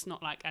material. It's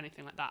not like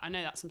anything like that. I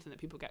know that's something that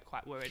people get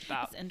quite worried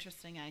about. It's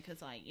interesting,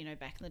 because like,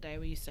 back in the day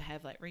we used to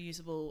have like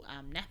reusable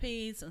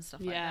nappies and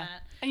stuff like that.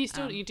 And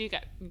you do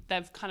get,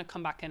 they've kind of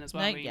come back in as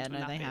well. They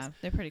have.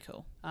 They're pretty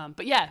cool.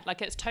 But yeah,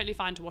 like it's totally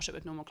fine to wash it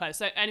with normal clothes.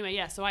 So anyway,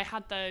 yeah, so I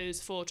had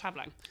those for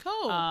traveling.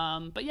 Cool.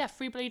 But yeah,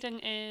 free bleeding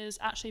is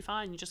actually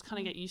fine. You just kind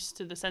of get used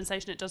to the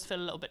sensation. It does feel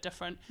a little bit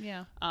different.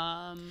 Yeah.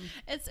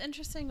 It's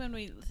interesting when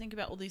we think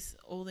about all these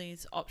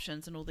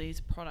options and all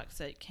these products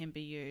that can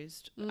be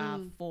used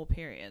for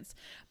periods,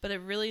 but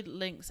it really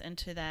links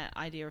into that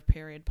idea of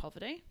period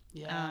poverty.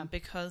 Yeah.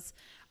 Because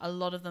a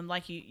lot of them,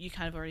 like you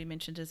kind of already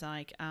mentioned, is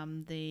like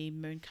the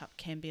Moon Cup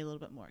can be a little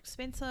bit more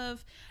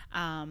expensive.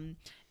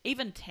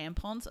 Even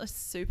tampons are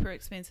super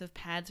expensive.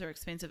 Pads are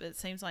expensive. It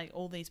seems like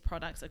all these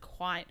products are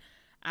quite,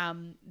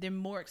 they're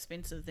more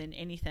expensive than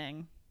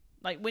anything.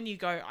 Like when you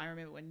go, I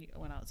remember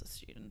when I was a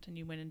student and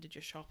you went and did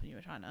your shop and you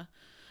were trying to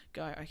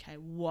go, okay,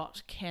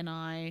 what can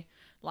I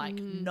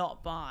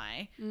not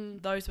buy?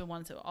 Those were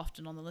ones that were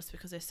often on the list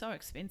because they're so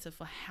expensive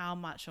for how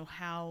much or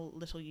how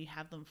little you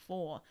have them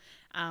for.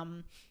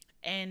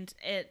 And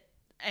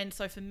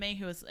so for me,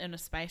 who was in a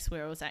space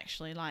where it was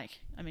actually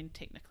like, I mean,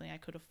 technically I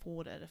could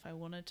afford it if I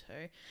wanted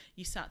to,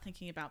 you start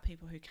thinking about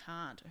people who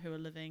can't, who are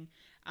living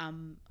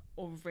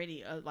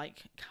already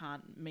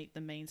can't meet the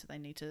means that they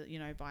need to,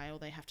 buy, or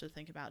they have to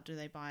think about, do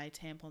they buy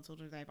tampons or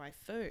do they buy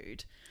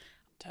food?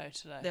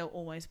 Totally. They'll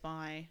always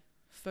buy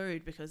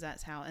food because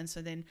that's how, and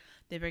so then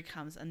there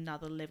becomes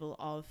another level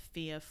of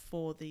fear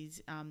for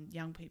these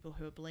young people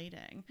who are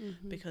bleeding,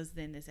 because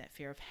then there's that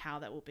fear of how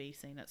that will be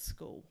seen at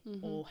school,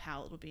 or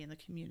how it will be in the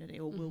community,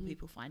 or will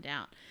people find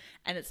out?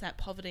 And it's that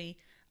poverty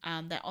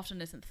that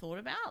often isn't thought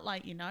about.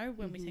 Like,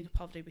 when we think of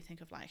poverty, we think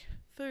of like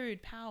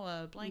food,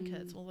 power,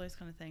 blankets, all those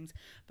kind of things.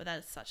 But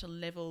that's such a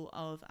level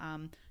of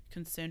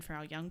concern for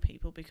our young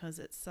people, because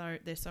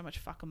there's so much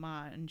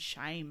whakama and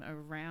shame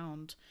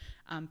around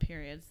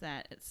periods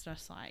that it's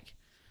just like,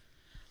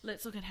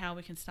 let's look at how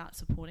we can start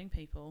supporting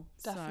people.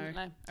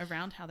 Definitely. So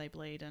around how they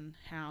bleed and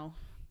how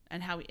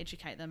we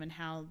educate them and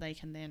how they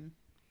can then.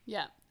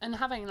 Yeah, and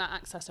having that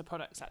access to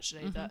products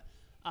actually that.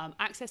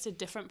 Access to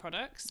different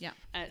products. Yeah.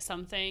 It's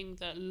something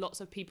that lots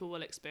of people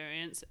will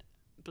experience,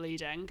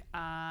 bleeding,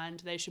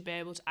 and they should be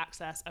able to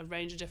access a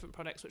range of different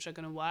products which are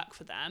going to work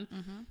for them.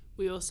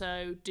 We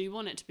also do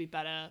want it to be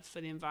better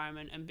for the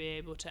environment and be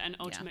able to, and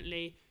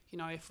ultimately,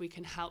 if we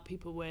can help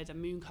people with a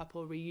Moon Cup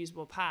or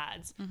reusable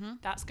pads,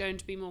 that's going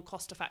to be more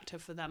cost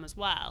effective for them as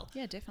well.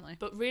 Yeah, definitely.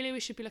 But really, we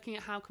should be looking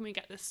at how can we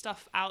get this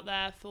stuff out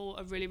there for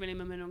a really, really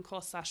minimum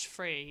cost /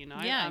 free,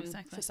 Yeah,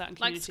 exactly. for certain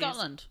communities. Like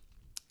Scotland.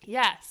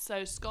 Yeah,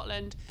 so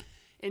Scotland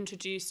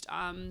introduced,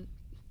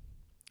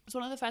 it's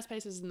one of the first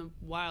places in the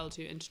world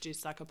to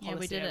introduce like a policy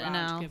we did it around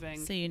in our giving.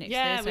 See You Next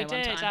yeah, Thursday we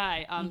did. one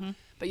time.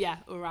 But yeah,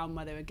 around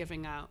where they were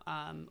giving out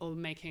or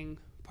making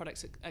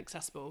products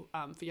accessible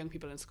for young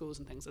people in schools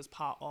and things as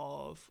part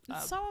of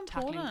so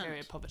tackling important.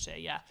 period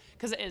poverty. Yeah,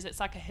 because it's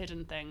like a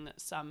hidden thing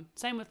that's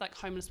same with like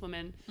homeless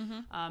women,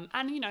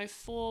 and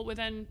for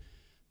within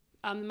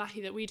the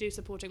Mahi that we do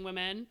supporting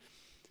women,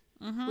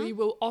 we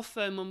will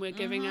often, when we're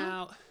giving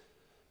out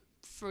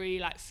free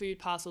like food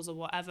parcels or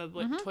whatever,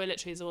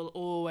 toiletries will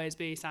always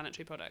be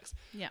sanitary products.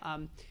 Yeah.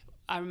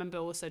 I remember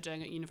also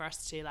doing at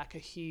university like a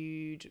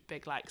huge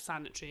big like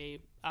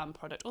sanitary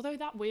product, although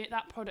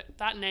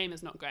that name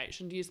is not great. You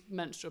shouldn't use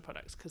menstrual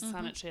products because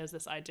sanitary has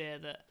this idea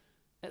that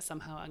it's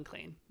somehow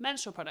unclean.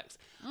 Menstrual products.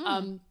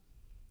 So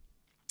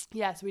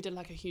we did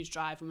like a huge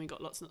drive and we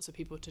got lots and lots of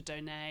people to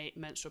donate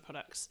menstrual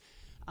products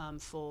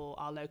for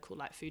our local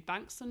like food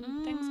banks and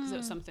things, because it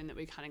was something that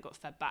we kind of got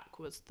fed back,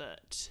 was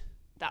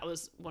that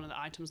was one of the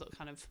items that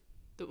kind of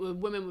that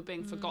women were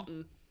being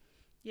forgotten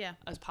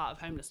as part of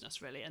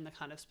homelessness, really, and the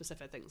kind of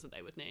specific things that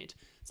they would need.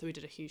 So we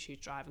did a huge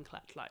drive and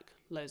collect like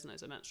loads and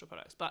loads of menstrual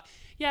products. But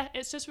yeah,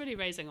 it's just really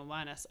raising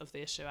awareness of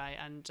the issue,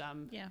 and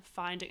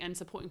finding and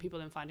supporting people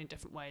in finding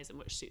different ways in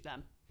which suit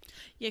them.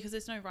 Yeah, because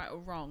there's no right or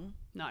wrong.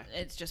 No,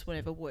 it's just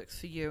whatever works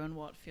for you and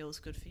what feels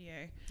good for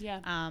you.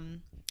 Yeah.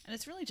 And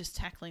it's really just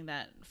tackling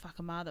that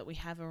whakama that we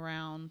have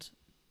around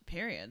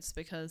periods,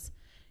 because,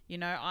 you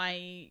know,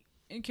 I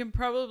can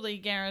probably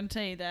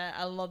guarantee that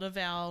a lot of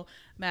our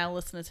male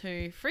listeners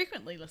who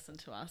frequently listen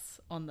to us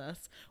on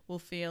this will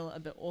feel a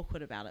bit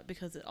awkward about it,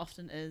 because it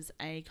often is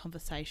a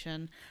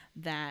conversation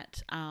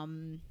that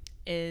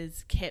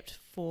is kept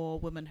for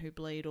women who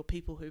bleed or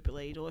people who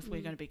bleed, or if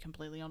we're going to be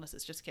completely honest,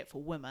 it's just kept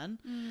for women,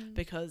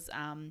 because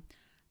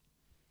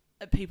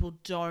people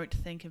don't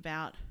think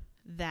about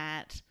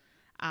that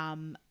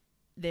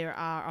there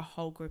are a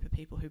whole group of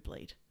people who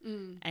bleed,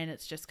 and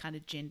it's just kind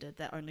of gendered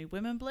that only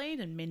women bleed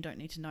and men don't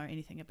need to know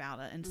anything about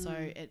it. And so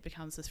it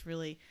becomes this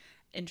really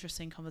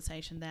interesting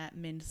conversation that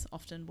men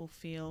often will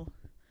feel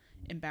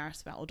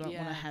embarrassed about, or don't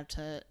want to have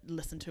to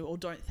listen to, or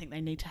don't think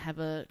they need to have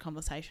a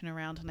conversation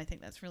around. And I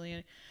think it's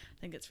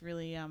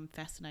really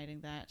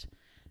fascinating that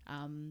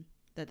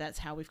that's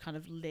how we've kind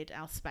of led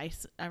our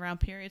space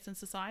around periods in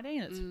society,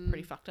 and it's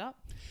pretty fucked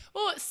up.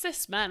 Well, it's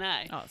cis men,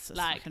 eh? Oh, it's cis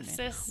like men.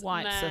 cis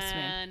white men cis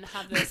men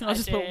have this I'll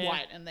just put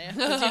white in there,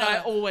 because, you know, I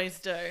always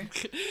do.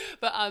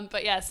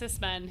 But yeah,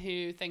 cis men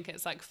who think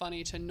it's like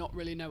funny to not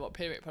really know what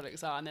period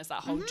products are, and there's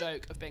that whole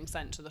joke of being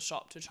sent to the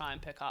shop to try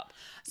and pick up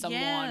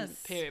someone's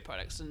period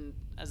products, and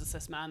as a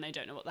cis man they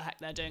don't know what the heck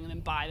they're doing and then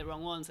buy the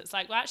wrong ones. It's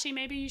like, well, actually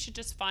maybe you should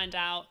just find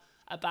out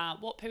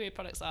about what period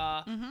products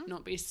are,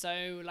 not be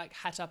so like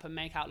het up and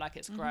make out like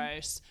it's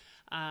gross,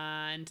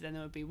 and then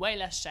there would be way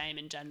less shame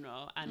in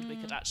general, and we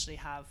could actually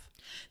have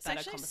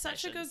better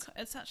conversations.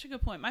 It's such a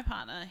good point. My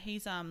partner,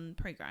 he's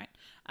pretty great,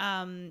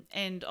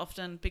 and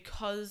often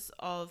because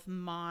of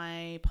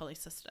my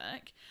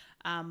polycystic,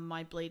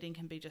 my bleeding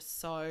can be just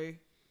so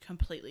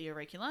completely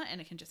irregular, and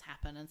it can just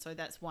happen, and so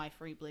that's why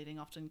free bleeding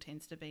often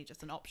tends to be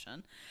just an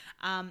option.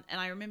 And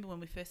I remember when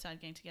we first started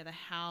getting together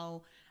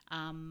how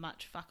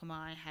much whakama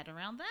I had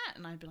around that,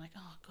 and I'd be like,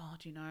 oh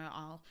god, you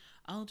know,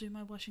 I'll do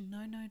my washing.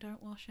 No,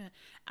 don't wash it.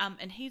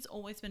 And he's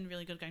always been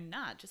really good going,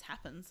 nah, it just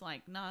happens.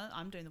 Like, no,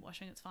 I'm doing the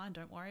washing, it's fine,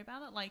 don't worry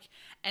about it. Like,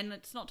 and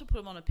it's not to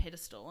put him on a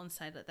pedestal and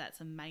say that that's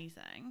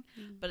amazing,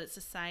 but it's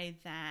to say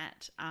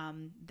that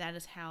that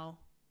is how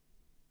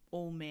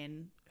all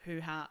men who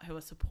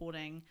are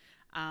supporting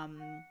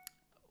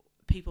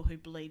people who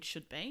bleed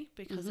should be,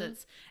 because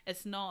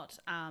it's not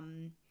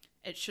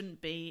it shouldn't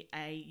be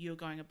you're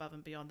going above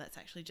and beyond. That's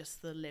actually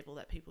just the level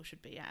that people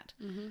should be at.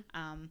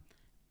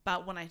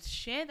 But when I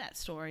share that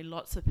story,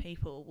 lots of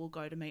people will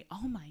go to me,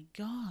 oh my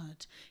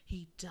god,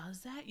 he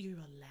does that, you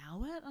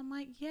allow it? I'm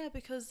like, yeah,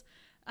 because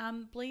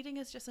bleeding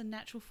is just a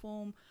natural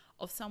form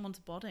of someone's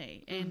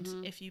body, and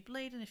if you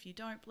bleed and if you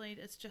don't bleed,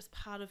 it's just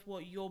part of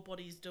what your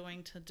body's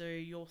doing to do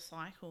your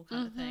cycle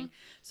kind of thing.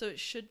 So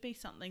it should be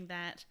something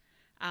that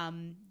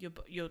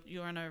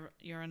you're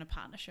in a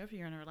partnership,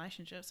 you're in a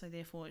relationship, so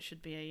therefore it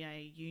should be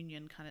a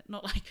union kind of,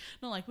 not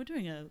like we're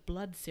doing a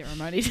blood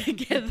ceremony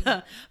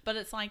together, but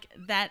it's like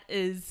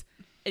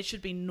it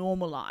should be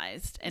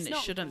normalized, and it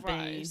shouldn't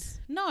gross.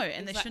 Be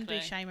and there shouldn't be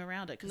shame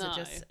around it,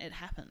 because it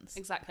happens.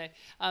 Exactly.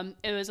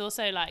 It was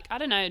also like, I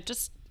don't know,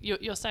 just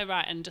you're so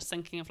right, and just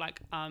thinking of like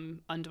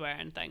underwear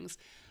and things,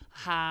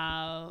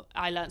 how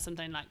I learned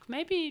something like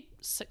maybe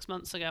 6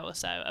 months ago or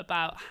so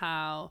about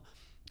how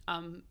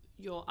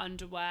your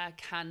underwear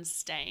can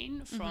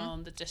stain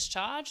from the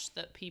discharge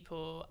that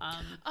people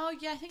I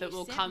think that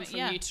will come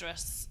from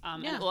uterus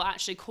and will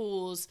actually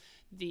cause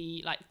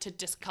the to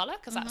discolor,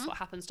 because that's what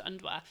happens to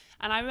underwear.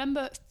 And I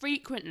remember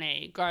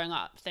frequently growing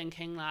up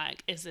thinking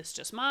like, is this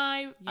just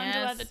my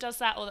underwear that does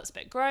that, or that's a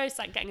bit gross,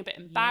 like getting a bit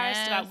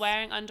embarrassed about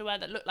wearing underwear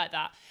that looked like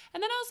that.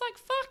 And then I was like,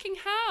 fucking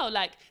hell,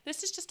 like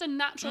this is just a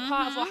natural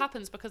part of what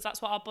happens, because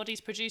that's what our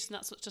bodies produce and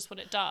that's just what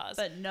it does.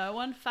 But no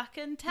one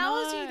fucking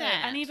tells you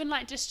that. And even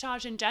like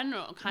discharge in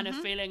general, kind of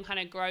feeling kind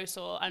of gross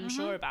or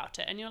unsure about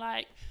it, and you're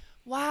like,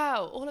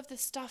 wow, all of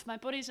this stuff, my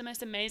body's the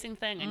most amazing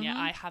thing, and yet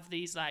I have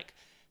these like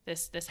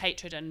this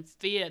hatred and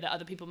fear that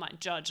other people might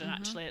judge, and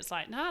actually it's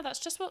like, nah, that's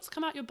just what's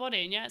come out your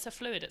body, and it's a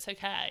fluid, it's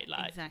okay.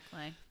 Like,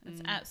 exactly,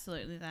 it's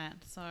absolutely that.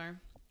 So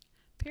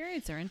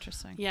periods are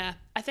interesting. Yeah,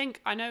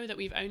 I know that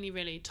we've only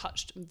really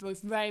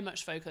we've very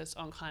much focused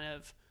on kind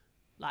of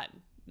like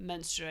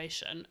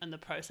menstruation and the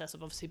process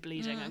of obviously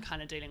bleeding and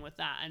kind of dealing with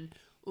that, and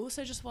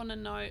also just want to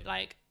know,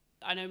 like,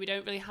 I know we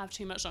don't really have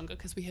too much longer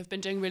because we have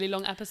been doing really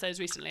long episodes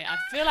recently. I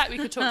feel like we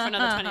could talk for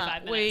another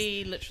 25 minutes.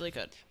 We literally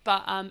could.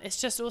 But it's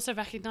just also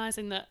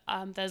recognising that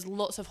there's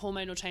lots of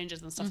hormonal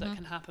changes and stuff that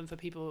can happen for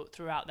people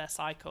throughout their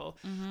cycle.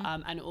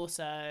 And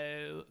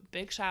also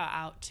big shout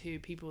out to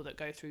people that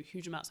go through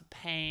huge amounts of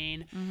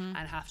pain and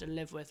have to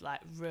live with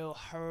like real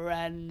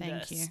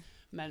horrendous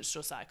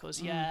menstrual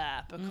cycles.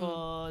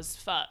 Because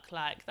fuck,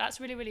 like that's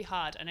really, really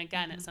hard. And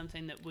again, it's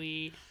something that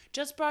we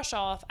just brush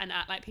off and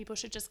act like people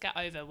should just get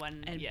over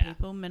when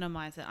people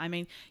minimize it. I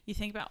mean, you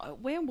think about,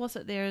 where was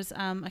it? There's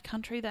a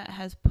country that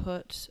has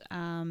put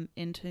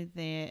into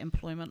their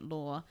employment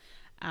law,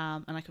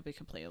 and I could be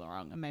completely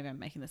wrong, and maybe I'm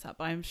making this up,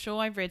 but I'm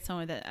sure I've read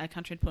somewhere that a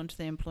country had put into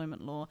their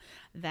employment law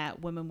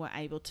that women were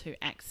able to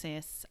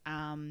access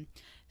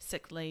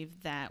sick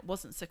leave that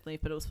wasn't sick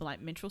leave, but it was for like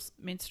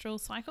menstrual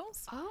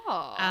cycles.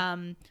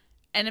 And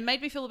it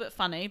made me feel a bit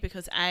funny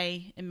because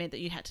it meant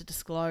that you had to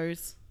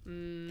disclose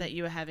that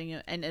you were having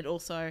it, and it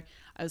also,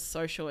 I was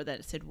so sure that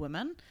it said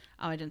women.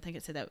 I didn't think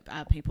it said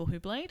that people who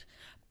bleed,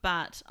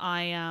 but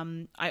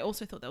I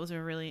also thought that was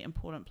a really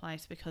important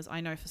place, because I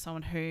know for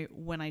someone who,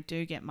 when I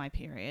do get my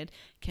period,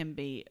 can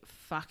be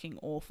fucking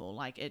awful.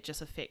 Like, it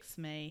just affects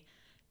me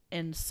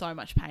in so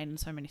much pain in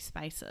so many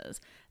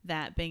spaces,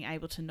 that being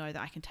able to know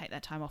that I can take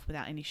that time off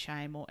without any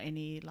shame or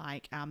any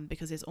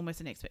because there's almost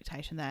an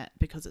expectation that,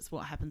 because it's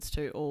what happens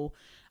to all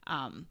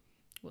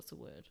what's the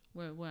word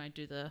where I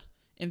do the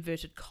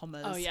inverted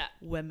commas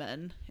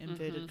women,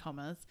 inverted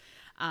commas,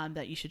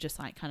 that you should just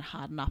like kind of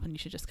harden up, and you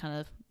should just kind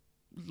of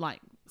like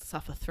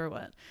suffer through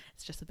it.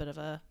 It's just a bit of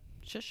a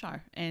shit show.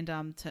 And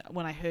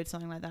when I heard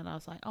something like that, I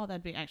was like, oh,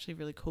 that'd be actually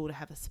really cool to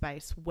have a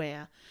space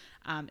where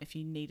if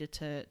you needed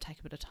to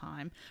take a bit of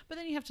time, but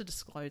then you have to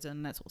disclose it,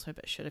 and that's also a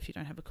bit shit if you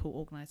don't have a cool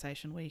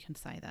organization where you can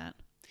say that.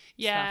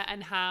 Yeah,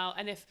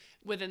 and if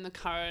within the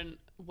current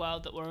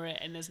world that we're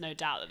in, there's no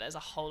doubt that there's a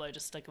whole load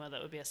of stigma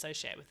that would be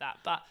associated with that.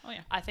 But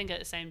I think at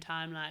the same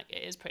time, like,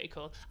 it is pretty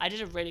cool. I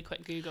did a really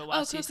quick Google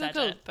whilst you said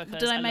it, because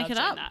did I make it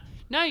up? That.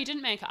 No, you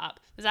didn't make it up.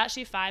 There's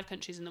actually 5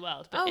 countries in the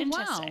world. But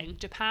interesting, wow.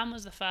 Japan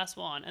was the first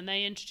one, and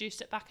they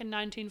introduced it back in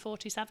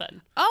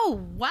 1947. Oh,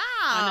 wow.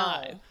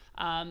 I know.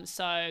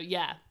 So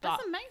yeah, but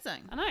that's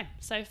amazing. I know.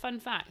 So fun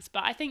facts.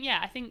 But I think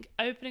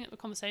opening up the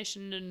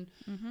conversation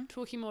and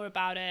talking more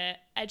about it,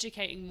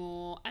 educating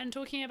more, and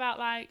talking about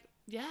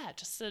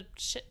just the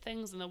shit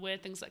things and the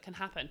weird things that can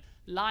happen.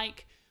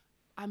 Like,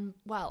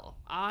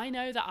 I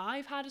know that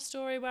I've had a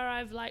story where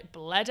I've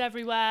bled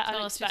everywhere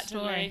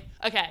unexpectedly.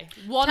 Okay,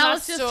 Tell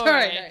us your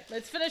story. No,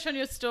 let's finish on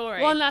your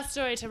story. One last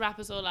story to wrap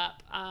us all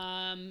up.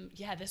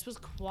 This was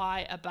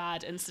quite a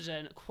bad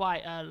incident.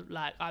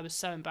 I was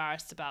so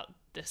embarrassed about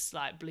this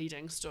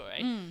bleeding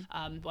story.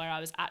 Where I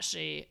was at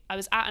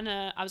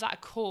a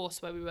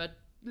course where we were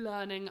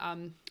learning.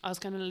 I was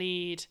going to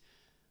lead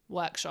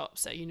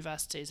workshops at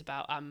universities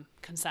about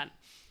consent.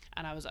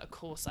 And I was at a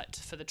course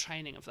for the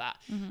training of that,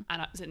 and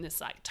I was in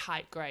this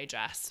tight grey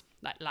dress,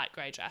 light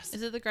grey dress.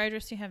 Is it the grey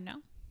dress you have now?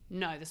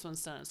 No, this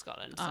one's still in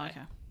Scotland. So,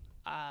 okay.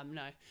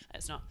 No,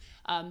 it's not.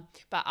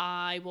 But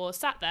I was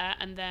sat there,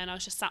 and then I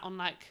was just sat on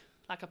like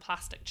a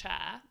plastic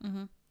chair,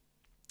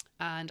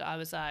 and I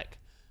was like,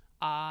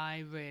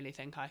 I really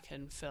think I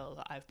can feel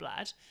that I've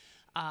bled,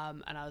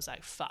 and I was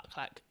like, fuck,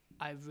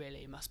 I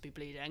really must be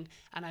bleeding,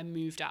 and I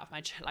moved out of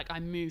my chair, I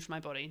moved my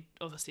body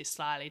obviously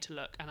slightly to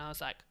look, and I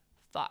was like,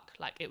 fuck,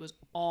 it was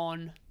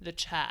on the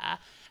chair,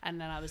 and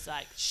then I was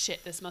like,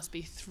 shit, this must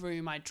be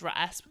through my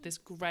dress, this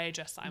grey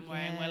dress that I'm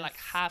wearing. We're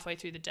halfway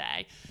through the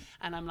day,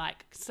 and I'm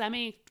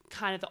semi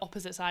kind of the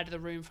opposite side of the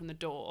room from the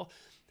door,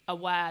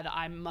 aware that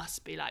I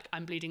must be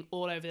I'm bleeding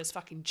all over this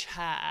fucking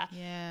chair.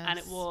 And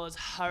it was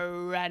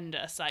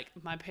horrendous.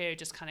 My period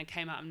just kind of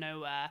came out of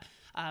nowhere,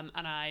 and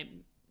I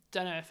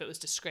don't know if it was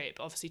discreet,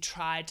 but obviously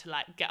tried to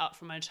get up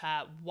from my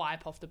chair,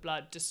 wipe off the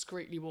blood,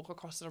 discreetly walk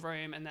across the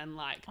room, and then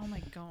oh my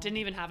god, didn't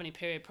even have any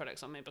period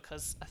products on me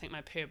because I think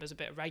my period was a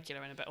bit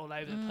irregular and a bit all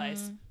over the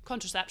place.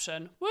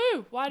 Contraception,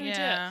 woo! Why do we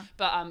do it?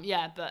 But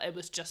but it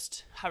was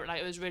just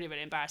it was really,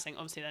 really embarrassing.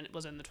 Obviously, then it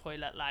was in the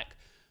toilet,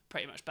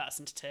 pretty much burst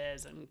into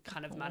tears, and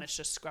kind of managed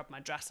to scrub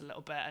my dress a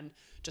little bit, and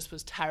just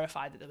was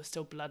terrified that there was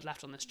still blood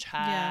left on this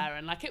chair,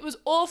 and it was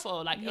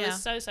awful. It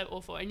was so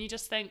awful, and you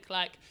just think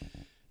that.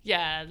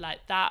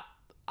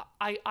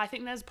 I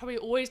think there's probably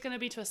always going to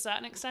be, to a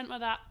certain extent, where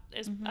that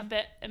is a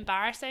bit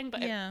embarrassing,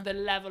 but the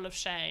level of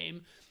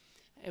shame,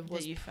 it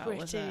was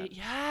pretty,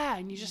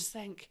 and you just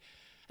think,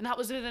 and that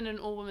was within an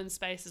all-women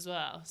space as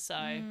well, so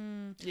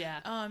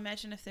oh,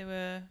 imagine if there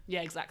were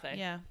exactly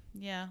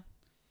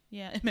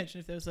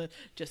imagine if there was a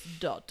just ...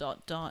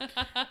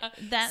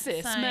 That's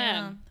cis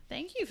man.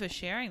 Thank you for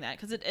sharing that,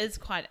 because it is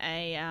quite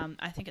a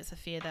I think it's a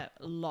fear that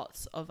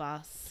lots of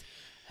us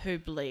who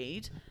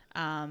bleed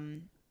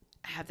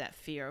have that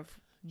fear of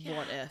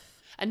what if.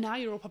 And now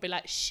you're all probably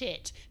like,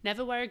 shit,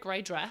 never wear a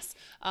grey dress.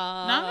 No,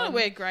 I'm going to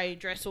wear a grey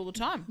dress all the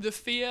time. The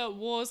fear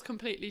was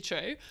completely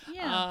true.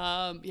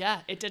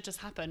 It did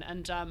just happen.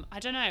 And I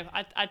don't know.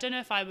 I don't know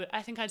if I would.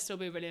 I think I'd still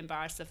be really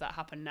embarrassed if that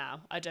happened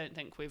now. I don't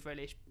think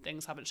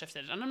things haven't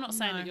shifted. And I'm not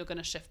saying that you're going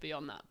to shift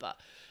beyond that, but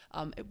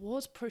it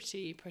was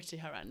pretty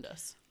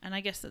horrendous. And I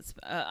guess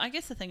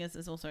the thing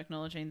is also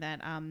acknowledging that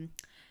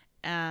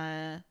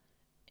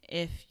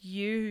if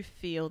you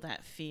feel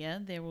that fear,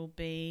 there will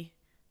be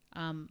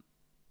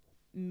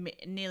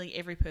nearly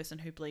every person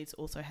who bleeds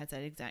also has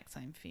that exact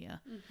same fear.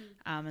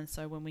 And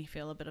so when we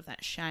feel a bit of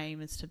that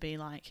shame, is to be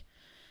like,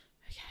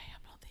 okay,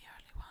 I'm not the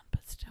only one,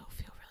 but still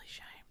feel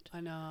I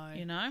know.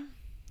 You know?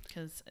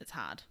 Because it's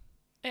hard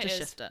It to is.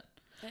 shift it.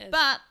 It is.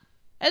 But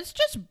it's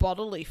just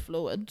bodily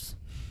fluids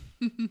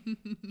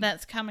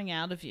that's coming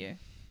out of you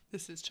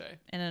This is true.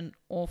 in an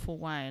awful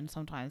way and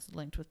sometimes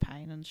linked with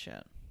pain and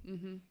shit.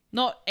 Mm-hmm.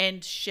 Not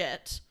and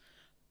shit,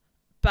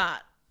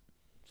 but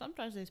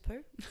sometimes there's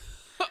poo.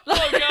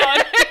 Oh,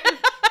 God.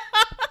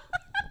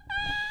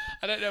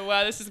 I don't know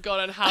where this has gone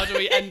and how do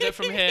we end it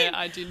from here.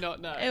 I do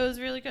not know. It was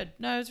really good.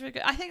 No, it was really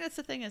good. I think that's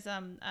the thing is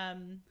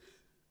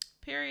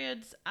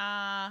periods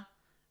are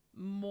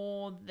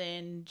more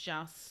than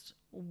just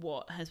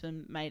what has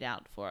been made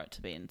out for it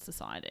to be in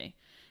society.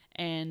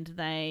 And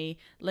they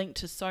link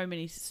to so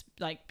many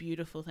like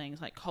beautiful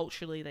things. Like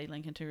culturally, they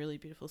link into really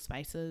beautiful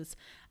spaces.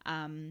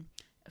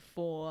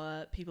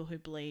 For people who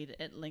bleed,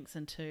 it links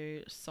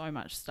into so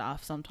much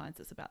stuff. Sometimes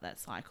it's about that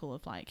cycle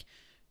of like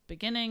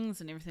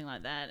beginnings and everything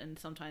like that. And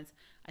sometimes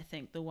I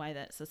think the way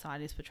that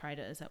society's portrayed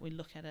it is that we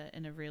look at it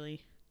in a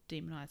really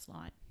demonized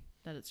light,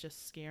 that it's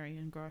just scary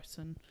and gross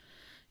and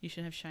you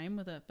should have shame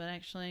with it. But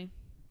actually,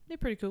 they're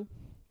pretty cool.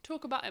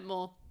 Talk about it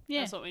more.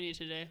 Yeah. That's what we need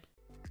to do.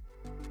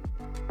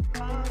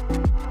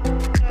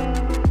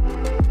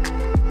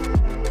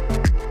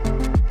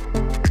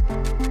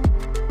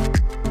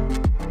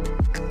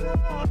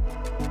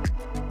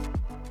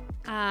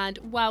 And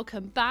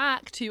welcome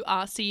back to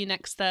our See You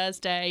Next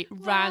Thursday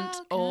rant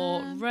or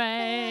Welcome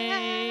rave.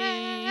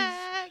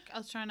 back. I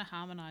was trying to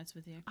harmonize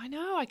with you. I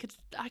know, I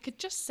could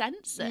just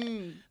sense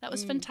it. That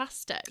was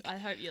fantastic. I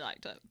hope you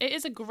liked it. It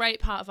is a great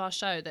part of our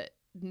show that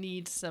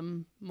needs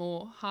some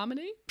more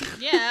harmony.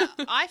 Yeah,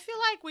 I feel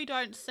like we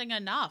don't sing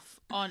enough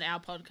on our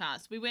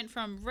podcast. We went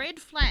from Red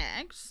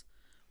Flags,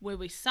 where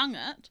we sung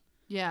it,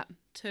 Yeah.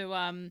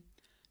 to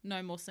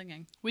no more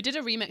singing. We did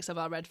a remix of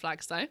our Red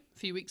Flags though, a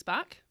few weeks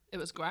back. It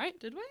was great.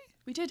 Did we?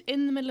 We did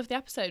in the middle of the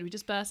episode. We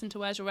just burst into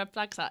Where's Your Red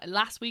Flags At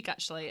last week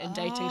actually in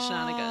Dating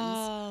Shenanigans.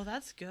 Oh,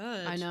 that's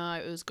good. I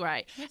know, it was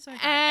great. That's okay.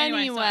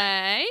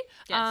 Anyway,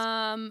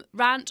 Yes.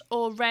 rant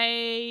or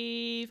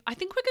rave. I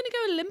think we're going to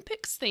go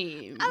Olympics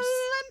themes.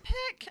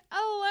 Olympic.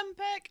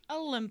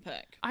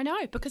 I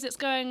know, because it's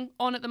going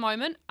on at the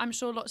moment. I'm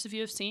sure lots of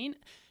you have seen,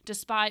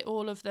 despite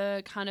all of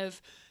the kind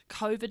of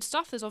COVID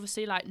stuff, there's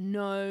obviously like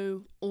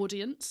no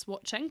audience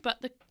watching,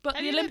 but the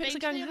Olympics are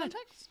going ahead.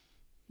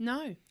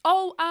 No.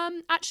 Oh,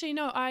 actually,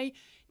 no. I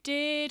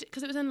did,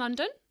 because it was in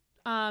London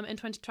in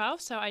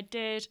 2012, so I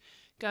did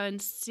go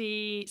and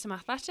see some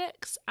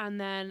athletics, and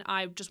then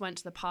I just went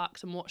to the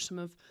parks and watched some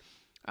of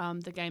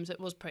the games. It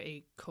was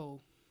pretty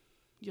cool.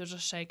 You're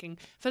just shaking.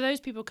 For those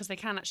people, because they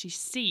can actually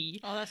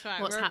see Oh, that's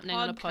right. what's We're happening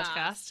on a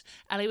podcast,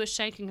 Ellie was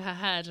shaking her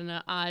head and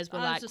her eyes were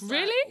I was like, just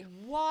really?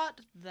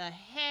 What the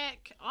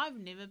heck? I've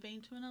never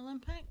been to an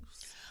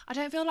Olympics. I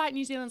don't feel like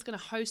New Zealand's going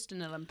to host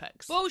an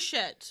Olympics.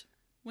 Bullshit.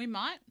 We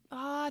might.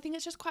 I think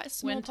it's just quite a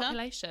small Winter?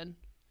 population.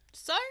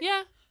 So?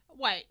 Yeah.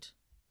 Wait.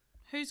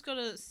 Who's got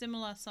a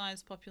similar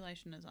sized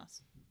population as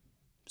us?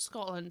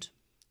 Scotland.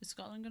 Is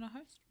Scotland going to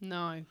host?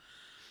 No.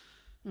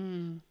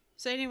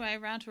 So anyway,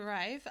 round to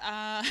rave.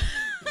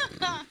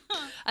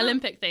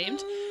 Olympic themed.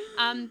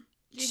 Do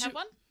you have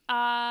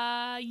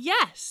one?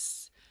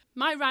 Yes.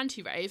 My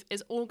ranty rave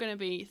is all going to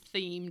be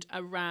themed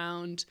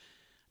around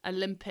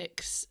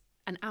Olympics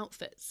and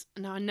outfits.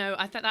 Now I know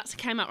I think that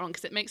came out wrong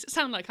because it makes it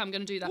sound like I'm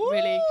going to do that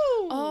really.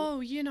 Oh,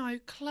 you know,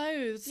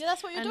 clothes. Yeah,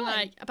 that's what you're and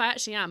doing. but I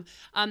actually am.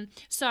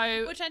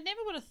 So Which I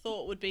never would have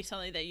thought would be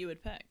something that you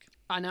would pick.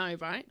 I know,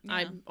 right? Yeah.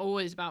 I'm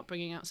always about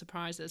bringing out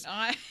surprises.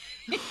 I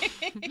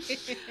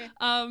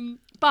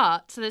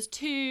But so there's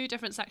two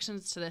different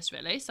sections to this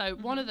really. So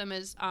one of them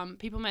is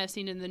people may have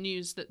seen in the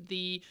news that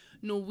the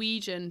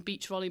Norwegian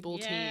beach volleyball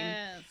team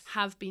Yes.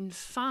 have been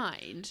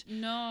fined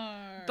No.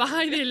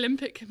 by the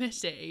Olympic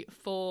Committee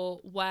for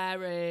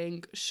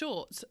wearing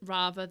shorts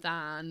rather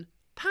than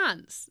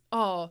pants.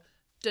 Oh,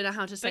 don't know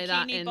how to say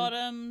that Bikini in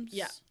bottoms.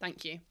 Yeah,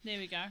 thank you. There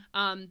we go.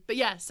 But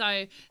yeah,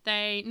 so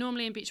they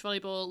normally in beach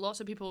volleyball,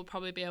 lots of people will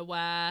probably be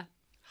aware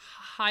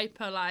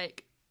hyper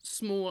like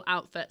small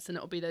outfits, and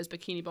it'll be those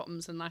bikini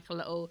bottoms and like a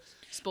little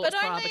sports But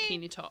bra only-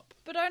 bikini top.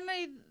 But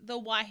only the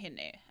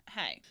wahine.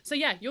 Hey. So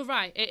yeah, you're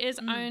right. It is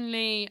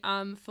only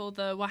for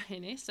the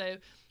wahine. So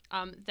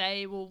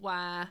they will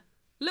wear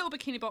little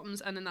bikini bottoms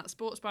and then that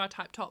sports bra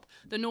type top.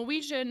 The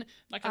Norwegian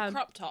Like a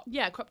crop top.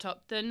 Yeah, crop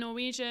top. The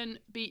Norwegian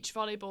beach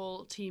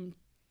volleyball team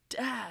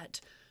dared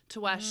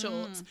to wear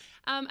shorts.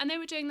 And they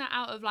were doing that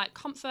out of like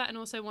comfort and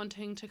also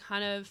wanting to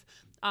kind of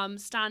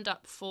stand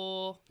up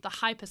for the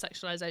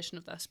hypersexualization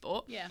of their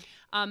sport. Yeah.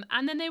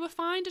 And then they were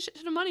fined a shit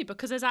ton of money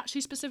because there's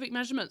actually specific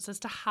measurements as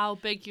to how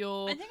big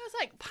your I think it was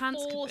like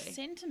pants could 4 be.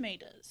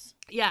 centimeters.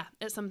 Yeah,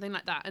 it's something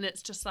like that. And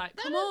it's just like,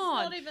 That come is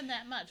on. not even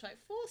that much. Like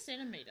 4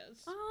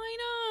 centimeters. I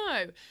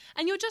know.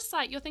 And you're just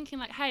like, you're thinking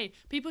like, hey,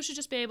 people should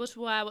just be able to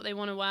wear what they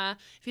want to wear.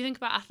 If you think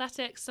about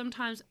athletics,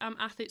 sometimes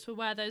athletes will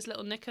wear those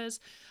little knickers,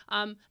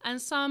 and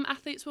some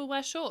athletes will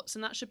wear shorts,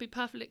 and that should be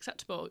perfectly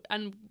acceptable.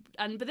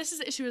 But this is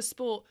the issue with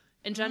sport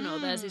in general.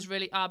 There's these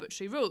really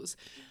arbitrary rules.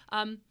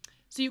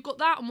 So you've got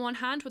that on one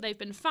hand where they've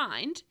been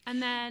fined,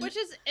 and then Which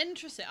is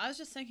interesting. I was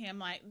just thinking, I'm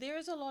like, there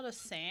is a lot of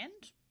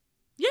sand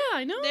Yeah,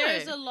 I know. There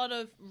is a lot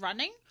of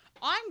running.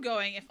 I'm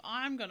going, if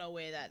I'm going to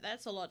wear that,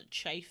 that's a lot of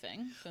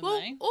chafing for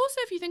me. Also,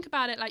 if you think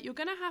about it, like, you're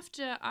going to have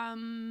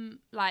to,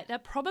 like, they'll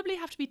probably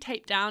have to be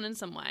taped down in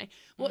some way.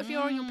 What if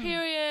you're on your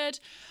period?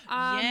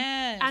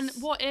 Yes. And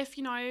what if,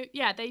 you know,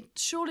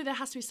 surely there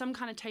has to be some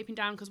kind of taping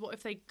down, because what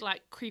if they,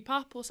 like, creep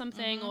up or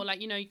something, or,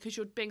 like, you know, because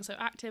you're being so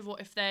active,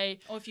 what if they...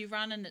 Or if you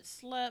run and it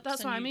slips.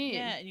 That's what I mean.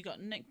 Yeah, and you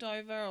got nicked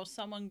over, or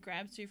someone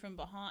grabs you from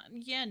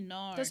behind. Yeah,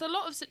 no. There's a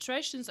lot of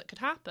situations that could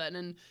happen,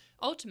 and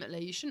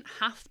ultimately you shouldn't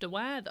have to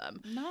wear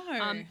them. No.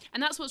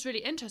 And that's what's really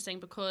interesting,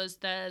 because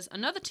there's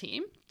another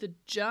team, the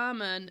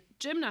German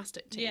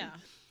gymnastic team,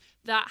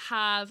 that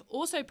have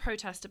also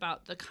protested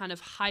about the kind of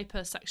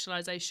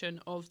hyper-sexualization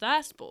of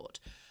their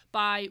sport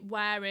by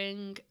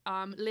wearing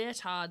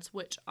leotards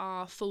which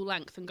are full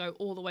length and go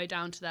all the way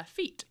down to their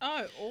feet.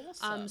 Oh,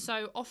 awesome.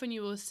 So often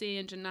you will see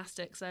in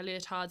gymnastics, their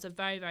leotards are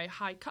very, very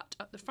high cut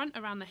at the front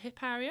around the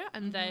hip area,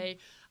 and they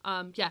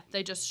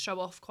just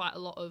show off quite a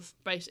lot of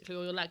basically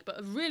all your leg, but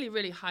a really,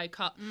 really high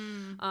cut.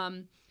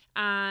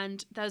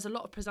 And there's a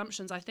lot of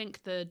presumptions. I think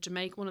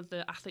one of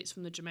the athletes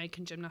from the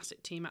Jamaican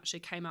gymnastic team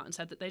actually came out and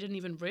said that they didn't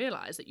even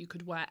realise that you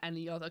could wear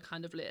any other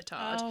kind of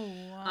leotard. Oh,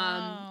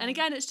 wow. And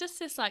again, it's just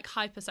this like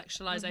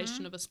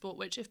hypersexualization of a sport,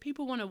 which if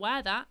people want to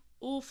wear that,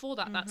 all for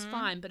that, that's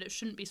fine, but it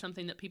shouldn't be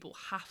something that people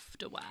have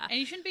to wear. And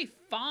you shouldn't be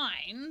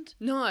fined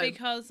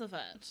because of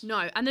it.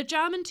 No, and the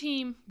German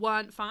team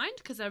weren't fined,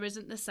 because there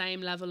isn't the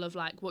same level of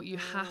like what you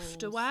have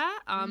to wear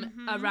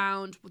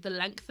around the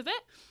length of it.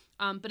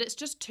 But it's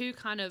just two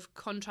kind of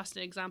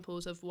contrasting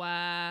examples of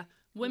where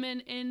women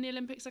in the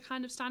Olympics are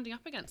kind of standing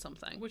up against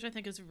something. Which I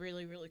think is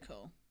really, really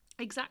cool.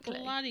 Exactly.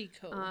 Bloody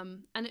cool.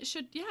 And it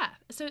should,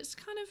 so it's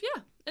kind of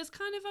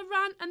a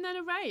rant and then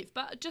a rave,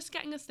 but just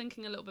getting us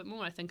thinking a little bit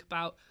more, I think,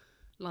 about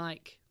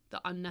like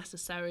the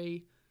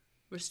unnecessary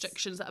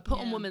restrictions that are put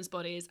on women's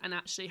bodies, and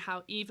actually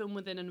how even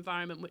within an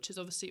environment which is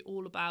obviously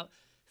all about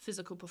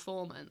physical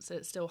performance,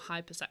 it's still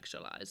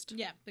hypersexualized.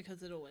 Yeah,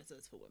 because it always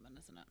is for women,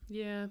 isn't it?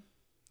 Yeah.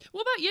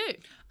 What about you?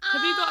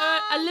 Have you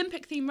got an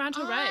Olympic themed rant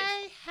or rave?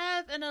 I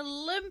have an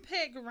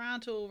Olympic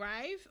rant or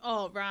rave.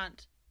 Oh,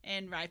 rant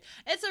and rave.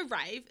 It's a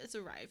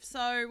rave.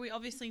 So we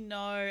obviously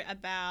know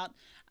about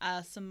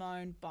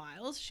Simone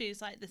Biles.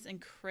 She's like this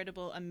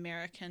incredible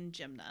American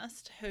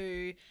gymnast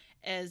who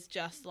is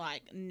just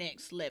like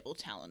next level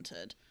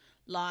talented.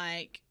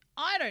 Like,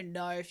 I don't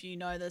know if you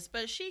know this,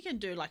 but she can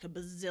do like a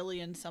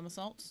bazillion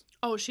somersaults.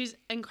 Oh, she's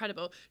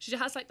incredible. She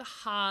has like the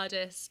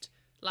hardest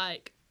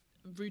like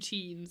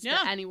routines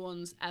that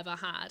anyone's ever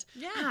had.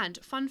 Yeah. And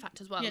fun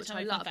fact as well, which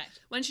I love,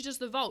 when she does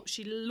the vault,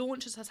 she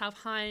launches herself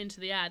higher into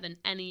the air than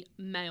any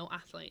male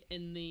athlete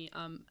in the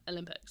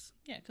Olympics.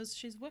 Yeah, because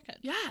she's wicked.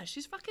 Yeah,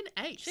 she's fucking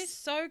ace. She's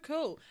so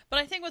cool. But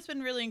I think what's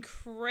been really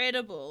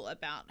incredible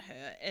about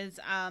her is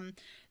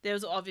there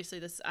was obviously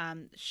this,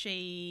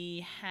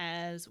 she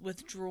has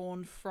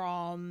withdrawn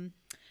from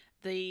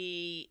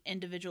the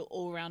individual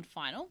all-round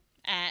final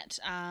at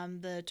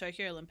the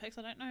Tokyo Olympics.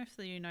 I don't know if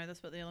you know this,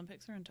 but the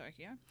Olympics are in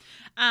Tokyo.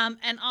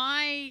 And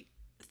I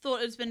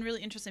thought it's been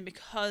really interesting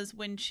because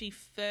when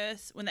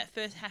that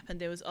first happened,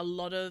 there was a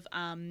lot of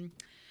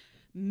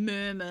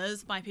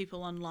murmurs by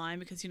people online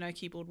because, you know,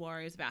 keyboard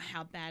warriors about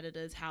how bad it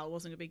is, how it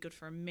wasn't going to be good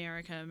for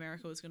America.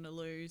 America was going to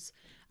lose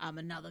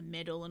another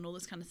medal and all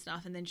this kind of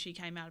stuff. And then she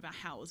came out about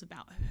how it was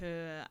about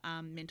her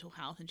mental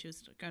health and she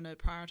was going to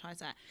prioritize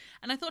that.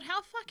 And I thought,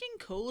 how fucking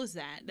cool is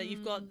that? That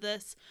you've got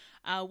this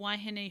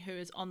Waihine who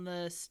is on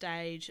the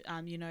stage,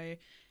 you know,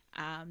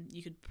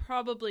 you could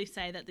probably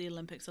say that the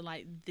Olympics are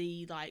like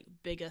the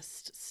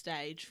biggest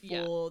stage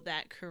for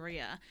that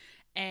career.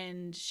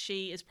 And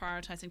she is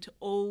prioritizing to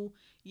all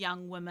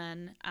young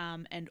women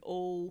and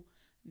all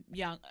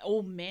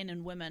men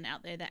and women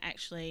out there that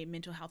actually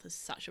mental health is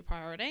such a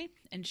priority.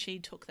 And she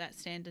took that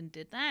stand and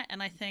did that.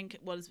 And I think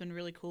what has been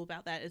really cool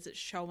about that is it's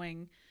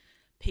showing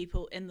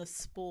people in the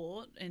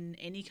sport, in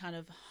any kind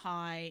of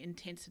high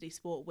intensity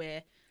sport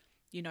where,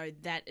 you know,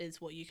 that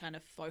is what you kind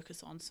of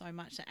focus on so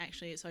much, that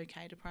actually it's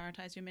okay to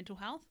prioritize your mental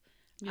health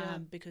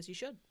because you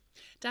should.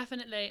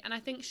 Definitely. And I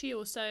think she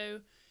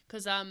also,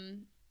 because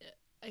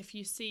if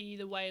you see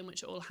the way in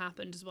which it all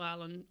happened as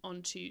well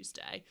on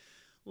Tuesday,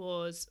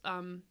 was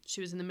she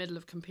was in the middle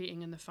of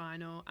competing in the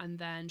final, and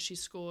then she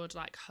scored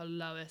like her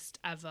lowest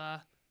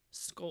ever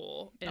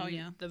score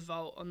in the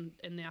vault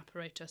in the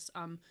apparatus,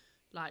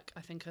 like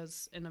I think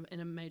as in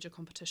a major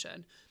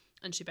competition.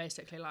 And she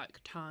basically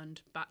like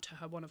turned back to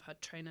one of her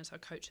trainers, her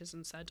coaches,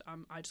 and said,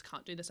 I just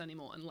can't do this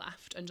anymore, and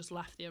left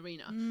the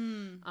arena.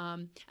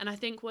 And I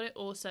think what it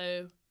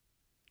also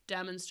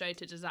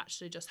demonstrated is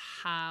actually just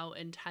how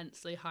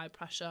intensely high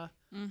pressure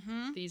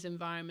these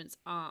environments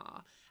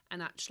are,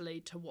 and actually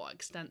to what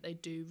extent they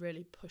do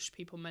really push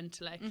people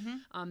mentally.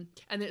 And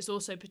it's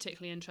also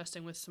particularly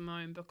interesting with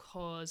Simone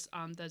because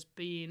there's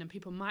been, and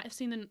people might have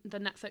seen the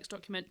Netflix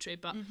documentary,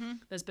 but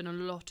there's been a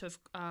lot of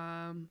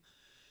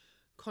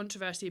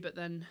controversy, but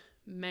then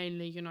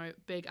mainly, you know,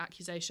 big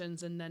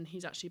accusations, and then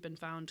he's actually been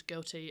found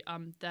guilty.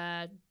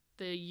 Their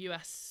the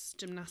US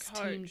gymnastics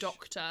team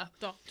Doctor.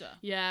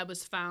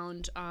 was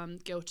found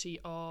guilty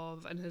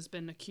of and has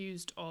been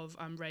accused of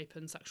rape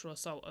and sexual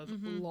assault of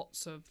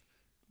lots of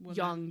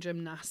young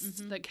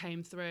gymnasts that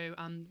came through,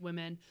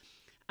 women.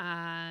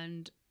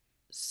 And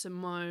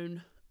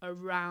Simone,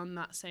 around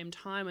that same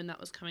time when that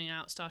was coming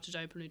out, started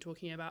openly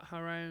talking about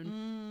her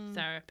own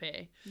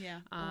therapy. Yeah,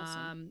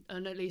 awesome.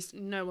 And at least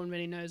no one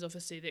really knows,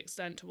 obviously, the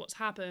extent to what's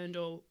happened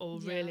or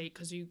really,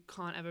 because you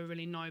can't ever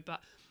really know.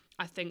 But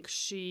I think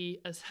she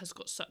has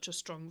got such a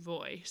strong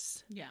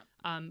voice. Yeah.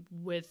 And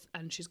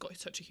she's got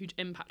such a huge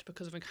impact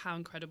because of how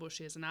incredible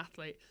she is an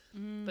athlete.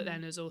 But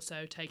then is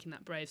also taking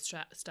that brave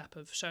step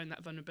of showing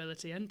that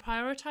vulnerability and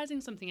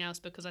prioritizing something else,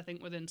 because I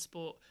think within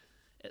sport,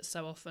 it's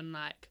so often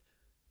like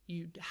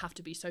you have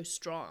to be so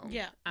strong.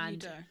 Yeah,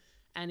 and you do.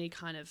 Any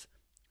kind of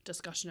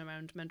discussion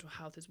around mental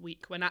health is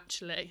weak, when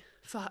actually,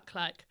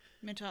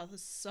 mental health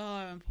is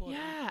so important.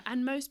 Yeah,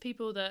 and most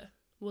people that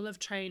will have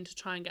trained to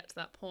try and get to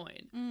that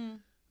point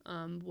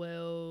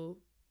will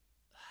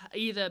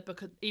either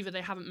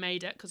they haven't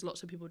made it, because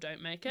lots of people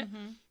don't make it,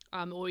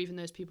 or even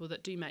those people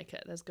that do make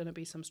it, there's going to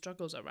be some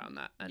struggles around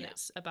that, and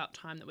it's about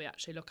time that we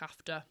actually look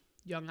after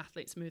young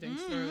athletes moving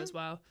through as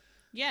well.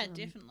 Yeah,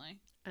 definitely.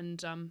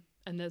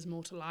 And there's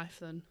more to life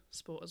than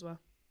sport as well.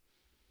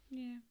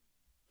 Yeah.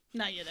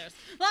 No, yeah, there's.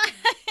 But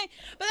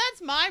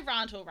that's my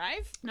rant or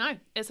rave. No,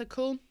 it's a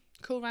cool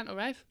rant or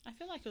rave. I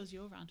feel like it was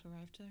your rant or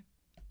rave too.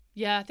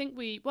 Yeah, I think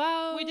we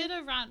did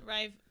a rant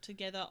rave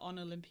together on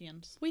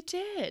Olympians. We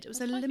did. It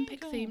was an Olympic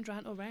themed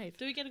rant or rave.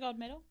 Do we get a gold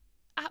medal?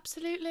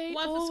 Absolutely.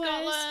 One for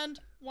Scotland,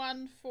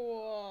 one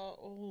for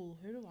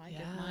who do I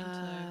give mine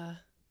to?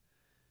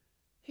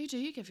 Who do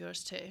you give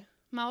yours to?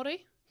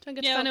 Maori?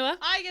 Tangata Whenua?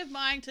 I give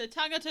mine to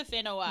Tangata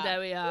Whenua.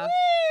 There we are.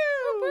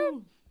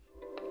 Woo!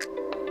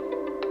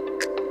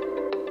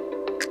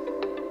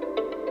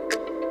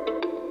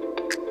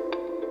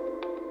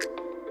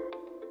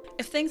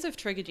 If things have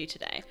triggered you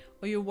today,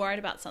 or you're worried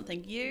about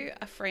something you,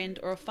 a friend,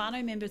 or a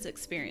whānau member is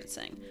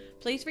experiencing,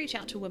 please reach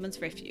out to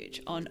Women's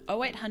Refuge on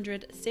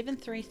 0800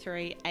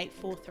 733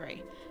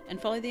 843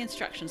 and follow the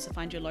instructions to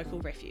find your local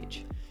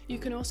refuge. You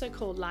can also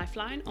call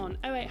Lifeline on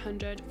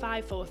 0800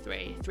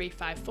 543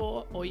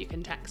 354, or you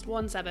can text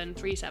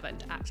 1737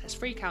 to access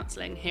free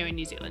counselling here in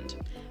New Zealand.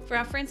 For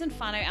our friends and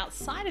whānau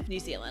outside of New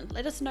Zealand,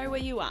 let us know where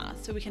you are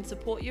so we can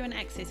support you in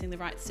accessing the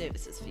right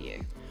services for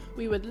you.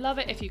 We would love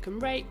it if you can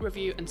rate,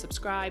 review and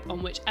subscribe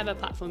on whichever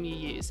platform you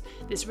use.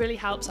 This really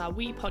helps our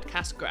wee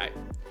podcast grow.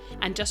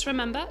 And just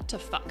remember to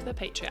fuck the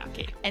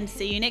patriarchy. And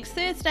see you next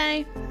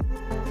Thursday.